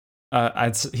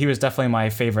 He was definitely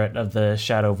my favorite of the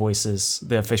Shadow voices,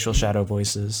 the official Shadow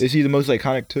voices. Is he the most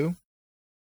iconic too?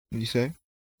 Did you say?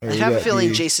 I have a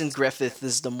feeling Jason Griffith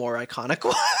is the more iconic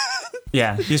one.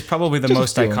 Yeah, he's probably the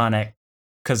most iconic,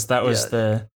 because that was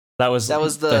the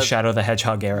Shadow the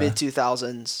Hedgehog era.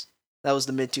 Mid-2000s. That was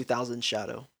the mid-2000s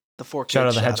Shadow. The 4K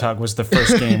Shadow the Hedgehog was the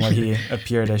first game where he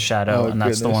appeared as Shadow, and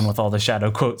that's the one with all the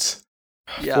Shadow quotes.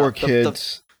 Yeah,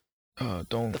 4Kids. The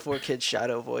 4Kids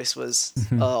Shadow voice was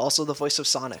also the voice of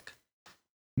Sonic.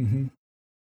 Mm-hmm.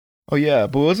 Oh yeah,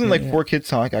 but wasn't 4Kids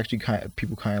Sonic actually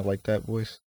people kind of like that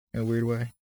voice in a weird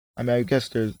way? I mean, I guess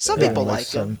there's some people like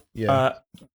him. Yeah.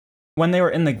 When they were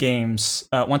in the games,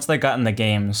 once they got in the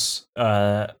games,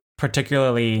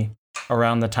 particularly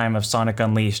around the time of Sonic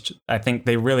Unleashed, I think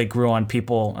they really grew on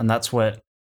people, and that's what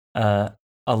a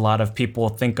lot of people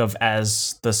think of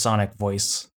as the Sonic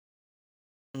voice.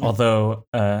 Although,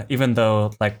 even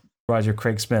though like Roger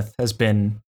Craig Smith has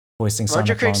been voicing Sonic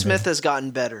Roger Craig longer. Smith has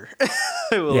gotten better.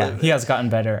 He has gotten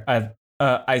better.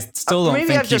 I still don't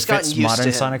think he fits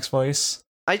modern Sonic's voice.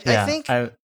 I think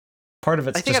part of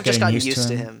it's I think I've just gotten used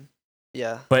to him.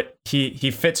 Yeah. But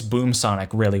he fits Boom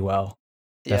Sonic really well.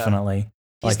 Yeah. Definitely.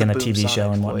 Like in a TV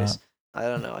show and whatnot. I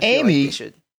don't know. I feel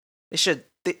like they should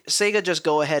Sega just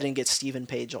go ahead and get Stephen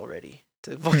Page already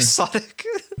to voice Sonic.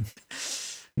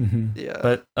 Yeah.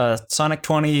 But Sonic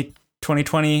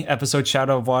 2020 episode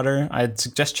Shadow of Water, I'd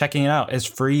suggest checking it out. It's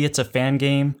free. It's a fan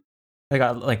game. They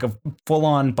got like a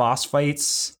full-on boss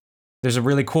fights. There's a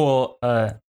really cool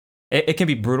it can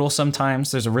be brutal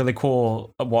sometimes. There's a really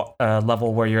cool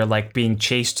level where you're like being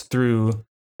chased through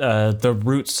the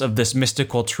roots of this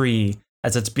mystical tree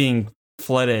as it's being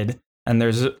flooded, and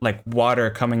there's like water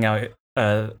coming out,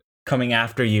 coming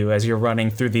after you as you're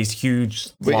running through these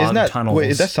huge tunnels. Wait,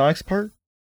 is that Sonic's part?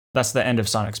 That's the end of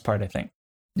Sonic's part, I think.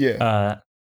 Yeah.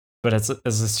 But it's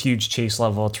this huge chase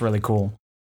level. It's really cool.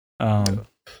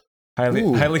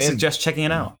 Highly suggest checking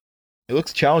it out. It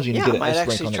looks challenging to get an I might S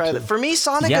rank actually on try it that. too. For me,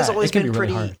 Sonic has always been really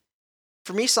pretty. hard.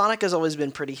 For me, Sonic has always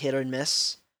been pretty hit or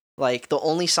miss. Like the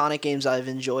only Sonic games I've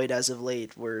enjoyed as of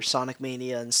late were Sonic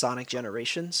Mania and Sonic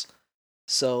Generations.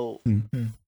 So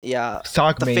yeah,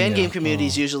 Sonic the Mania. fan game community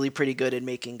is usually pretty good at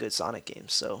making good Sonic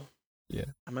games. So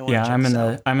I might wanna Yeah, check I'm this in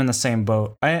out. I'm in the same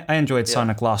boat. I enjoyed Yeah.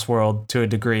 Sonic Lost World to a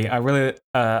degree. I really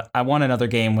I want another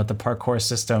game with the parkour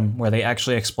system where they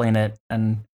actually explain it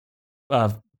and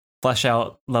flesh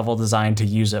out level design to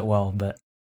use it well. But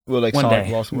Well, like one Sonic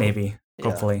day, Lost World. maybe, Yeah.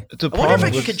 hopefully. It's a I wonder if I problem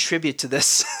can with contribute to this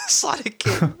Sonic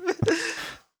game.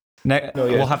 No, yeah.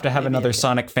 We'll have to have Maybe I another can.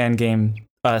 Sonic fan game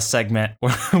segment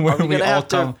where we we gonna all have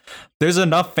to- come. There's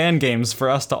enough fan games for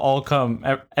us to all come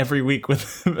every week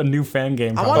with a new fan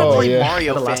game. I from want to us. Oh, play yeah.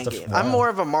 Mario It'll fan last a game. while. I'm more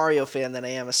of a Mario fan than I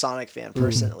am a Sonic fan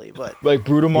personally, but like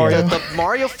Brutal Mario. the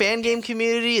Mario fan game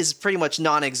community is pretty much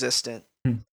non-existent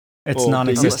It's Well,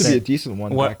 there used to be a non-existent. decent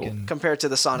one What- back in. compared to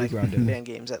the Sonic Playground Day. fan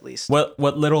games, at least. What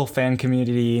little fan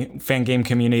game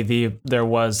community there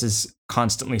was is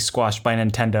constantly squashed by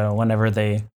Nintendo whenever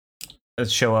they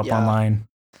show up Yeah. online.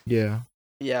 Yeah.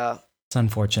 Yeah. It's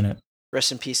unfortunate.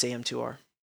 Rest in peace, AM2R.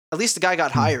 At least the guy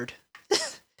got hired.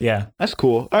 Yeah. That's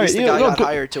cool. At All right, least the yeah, guy no, got go,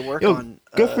 hired to work yo, on.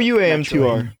 good for you,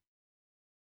 AM2R.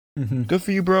 Mhm. Good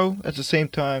for you, bro. At the same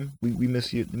time, we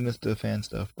miss you. We miss the fan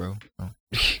stuff, bro. Oh.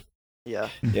 Yeah.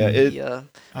 Yeah, it. Yeah.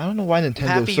 I don't know why I'm Nintendo's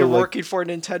happy so you're like. working for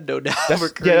Nintendo now. That's-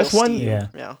 for yeah, that's Colonel one- Steam. Yeah.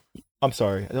 Yeah. I'm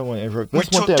sorry. I don't want to interrupt. We That's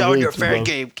one took thing I down really your do fan love.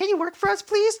 game. Can you work for us,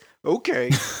 please?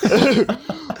 Okay.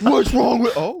 What's wrong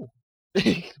with? Oh,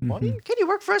 money. Can you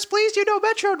work for us, please? You know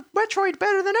Metroid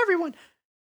better than everyone.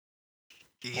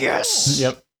 Yes.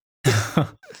 Yep.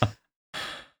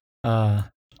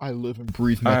 I live and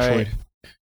breathe All Metroid. right.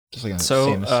 Just like So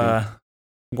Samus suit.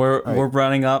 we're right. we're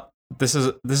running up. This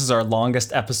is our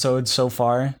longest episode so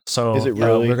far. So Is it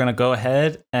really? we're gonna go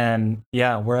ahead and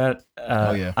we're at.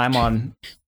 Oh, yeah. I'm on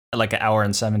like an hour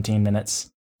and 17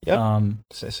 minutes. Yep.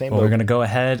 Same. But we're boat. gonna go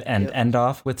ahead and Yep. end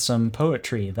off with some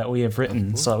poetry that we have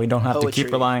written, course. so that we don't have to keep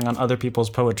Poetry. relying on other people's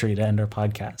poetry to end our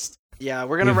podcast. Yeah,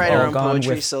 we're gonna We've write all our own gone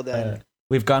poetry with, so that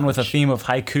We've gone with a theme of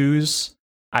haikus.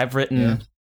 I've written Yeah.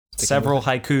 Sticking several with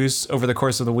haikus over the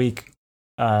course of the week.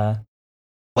 Wait,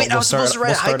 I was supposed to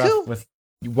write a start haiku? off with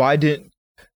Why didn't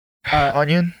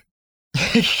Onion?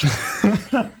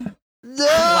 no.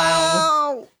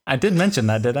 Wow. I did mention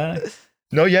that, did I?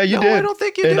 No, yeah, you No, did. I don't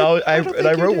think you and did. I don't and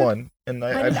I think you wrote did. one, and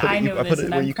When I did put I it, know I put this it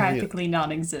and where I'm you can read it. practically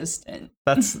non-existent?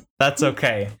 That's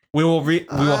okay. We will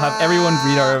have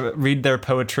everyone read their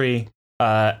poetry,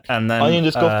 and then Onion,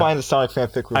 just go find the Sonic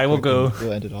fanfic. Real I will quick, and go-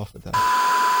 We'll end it off with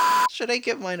that. Should I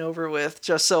get mine over with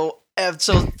just so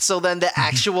then the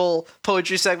actual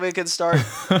poetry segment can start?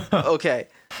 Okay.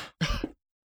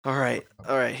 All right.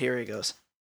 Here he goes.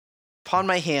 Upon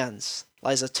my hands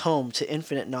lies a tome to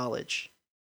infinite knowledge.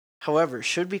 However,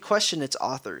 should we question its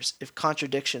authors if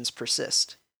contradictions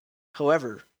persist?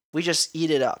 However, we just eat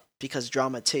it up because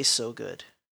drama tastes so good.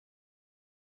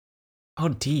 Oh,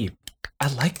 deep.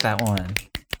 I like that one.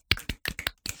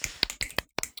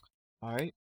 All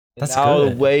right. That's now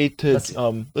good. the way to That's-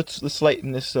 let's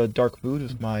lighten this dark mood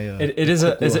is my. It is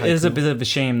a quick little haiku. bit of a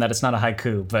shame that it's not a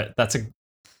haiku, but that's a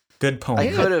good poem. I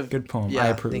could've- Good poem. yeah, I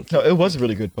approve. thank No, it was a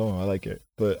really good poem. I like it,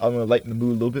 but I'm gonna lighten the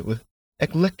mood a little bit with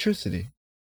electricity.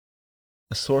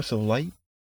 A source of light.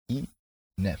 Eat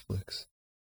Netflix.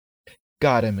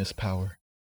 God, I miss power.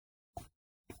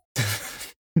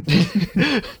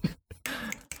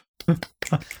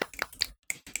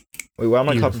 Wait, why am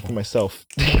I clapping Beautiful. for myself?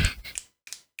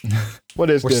 What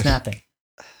is We're this? snapping.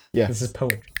 Yeah. This is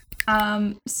poetry.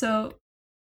 So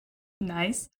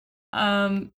nice.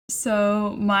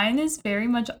 So mine is very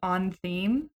much on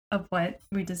theme of what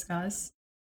we discussed.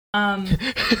 The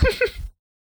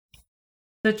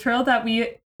trail that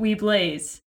we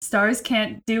blaze. Stars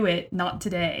can't do it, not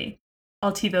today.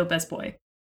 Altivo best boy.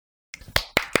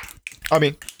 I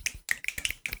mean,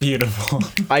 Beautiful.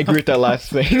 I agree with that last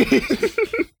thing.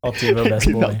 Altivo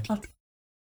best boy.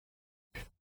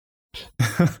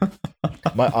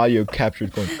 My audio capture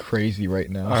is going crazy right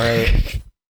now. All right.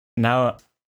 Now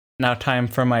time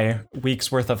for my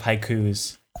week's worth of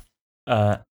haikus.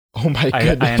 Oh my I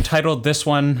goodness. entitled this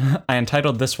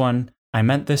one. I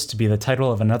meant this to be the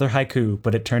title of another haiku,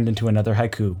 but it turned into another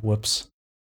haiku. Whoops.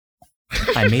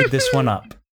 I made this one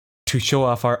up to show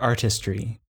off our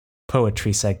artistry.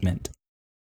 Poetry segment.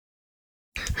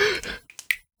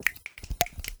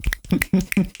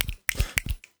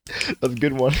 That's a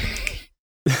good one.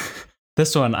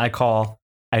 This one I call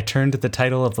I turned the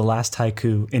title of the last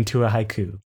haiku into a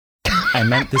haiku. I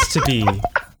meant this to be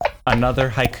another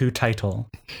haiku title,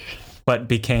 but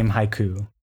became haiku.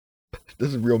 This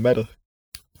is real meta.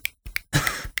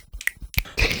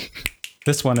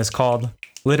 This one is called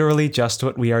literally just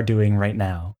what we are doing right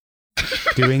now.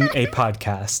 Doing a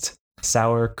podcast.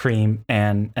 Sour cream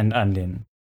and an onion.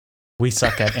 We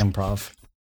suck at improv.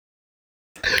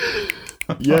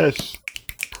 Yes.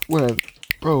 Well,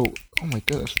 bro. Oh my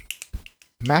gosh.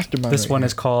 Mastermind. This right one here.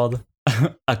 is called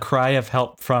A Cry of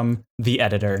Help from the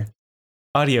Editor.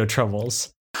 Audio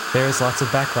troubles. There is lots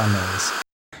of background noise.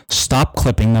 Stop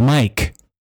clipping the mic.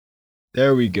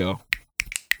 There we go.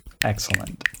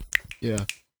 Excellent. Yeah.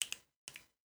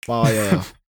 My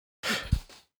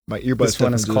my earbuds This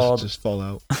one is definitely called- just fall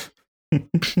out.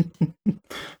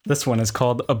 This one is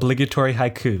called Obligatory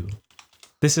Haiku.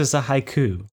 This is a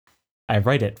haiku. I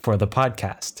write it for the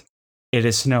podcast. It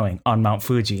is snowing on Mount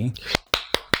Fuji.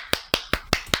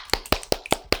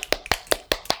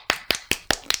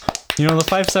 You know, the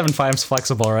 575 is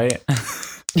flexible, right?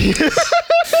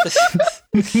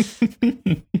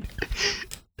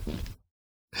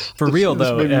 For real, This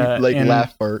though, made me, like in-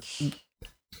 laugh art.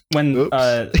 when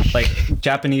Oops. like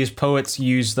Japanese poets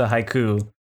use the haiku,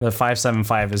 the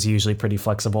 575 is usually pretty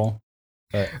flexible.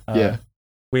 But Yeah.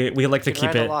 we like to Can keep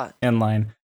write a it lot. in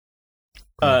line.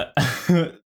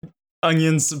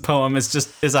 Onion's poem is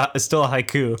still a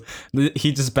haiku.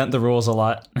 He just bent the rules a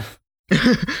lot.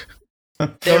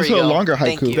 There Also we a go. longer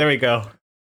Thank haiku. you. There we go.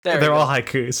 There we They're go. all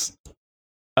haikus.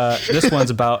 This one's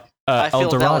about I El feel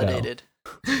Dorado. validated.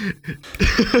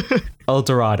 El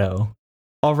Dorado.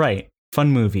 All right,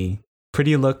 fun movie.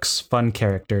 Pretty looks, fun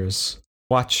characters.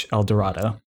 Watch El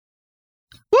Dorado.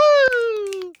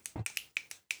 Woo!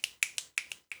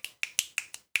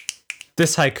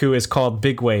 This haiku is called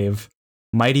Big Wave.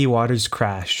 Mighty waters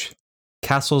crash.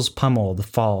 Castles pummeled,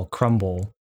 fall,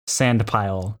 crumble. Sand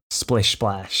pile, splish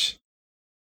splash.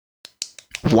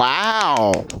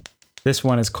 Wow. This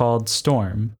one is called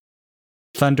Storm.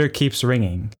 Thunder keeps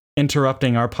ringing,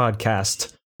 interrupting our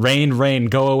podcast. Rain, rain,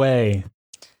 go away.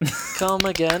 Come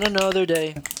again another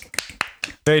day.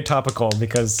 Very topical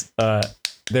because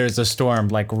there's a storm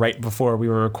like right before we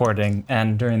were recording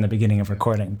and during the beginning of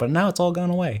recording, but now it's all gone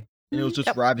away. And it was just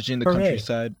Yep. ravaging the Hooray.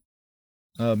 countryside.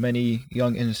 Many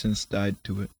young innocents died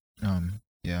to it.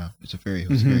 Yeah, it was a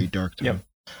Mhm. very dark time. Yep.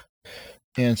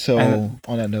 And so, And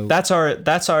on that note, That's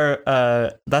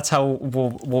how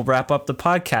we'll wrap up the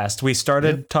podcast. We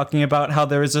started talking about how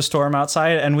there is a storm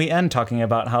outside, and we end talking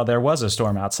about how there was a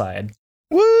storm outside.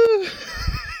 woo!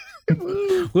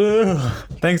 Woo!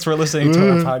 Thanks for listening to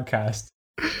our podcast.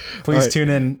 Please All right. tune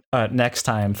in next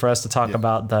time for us to talk Yeah.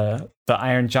 about the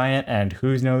Iron Giant and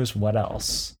who knows what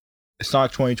else.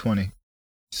 Sonic 2020.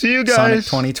 See you Sonic guys.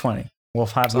 2020. We'll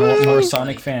have Woo! more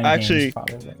Sonic fan Actually- games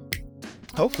probably.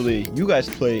 Hopefully, you guys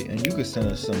play and you can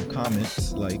send us some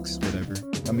comments, likes, whatever.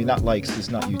 I mean, not likes. It's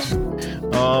not YouTube.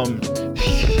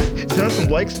 Send us some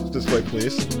likes this way,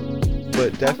 please.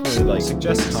 But definitely, like,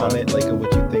 Suggest comment, like,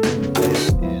 what you think when you play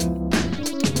it, and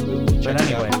we'll check But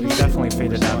it out. anyway, we definitely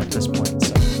faded out at this point.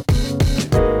 So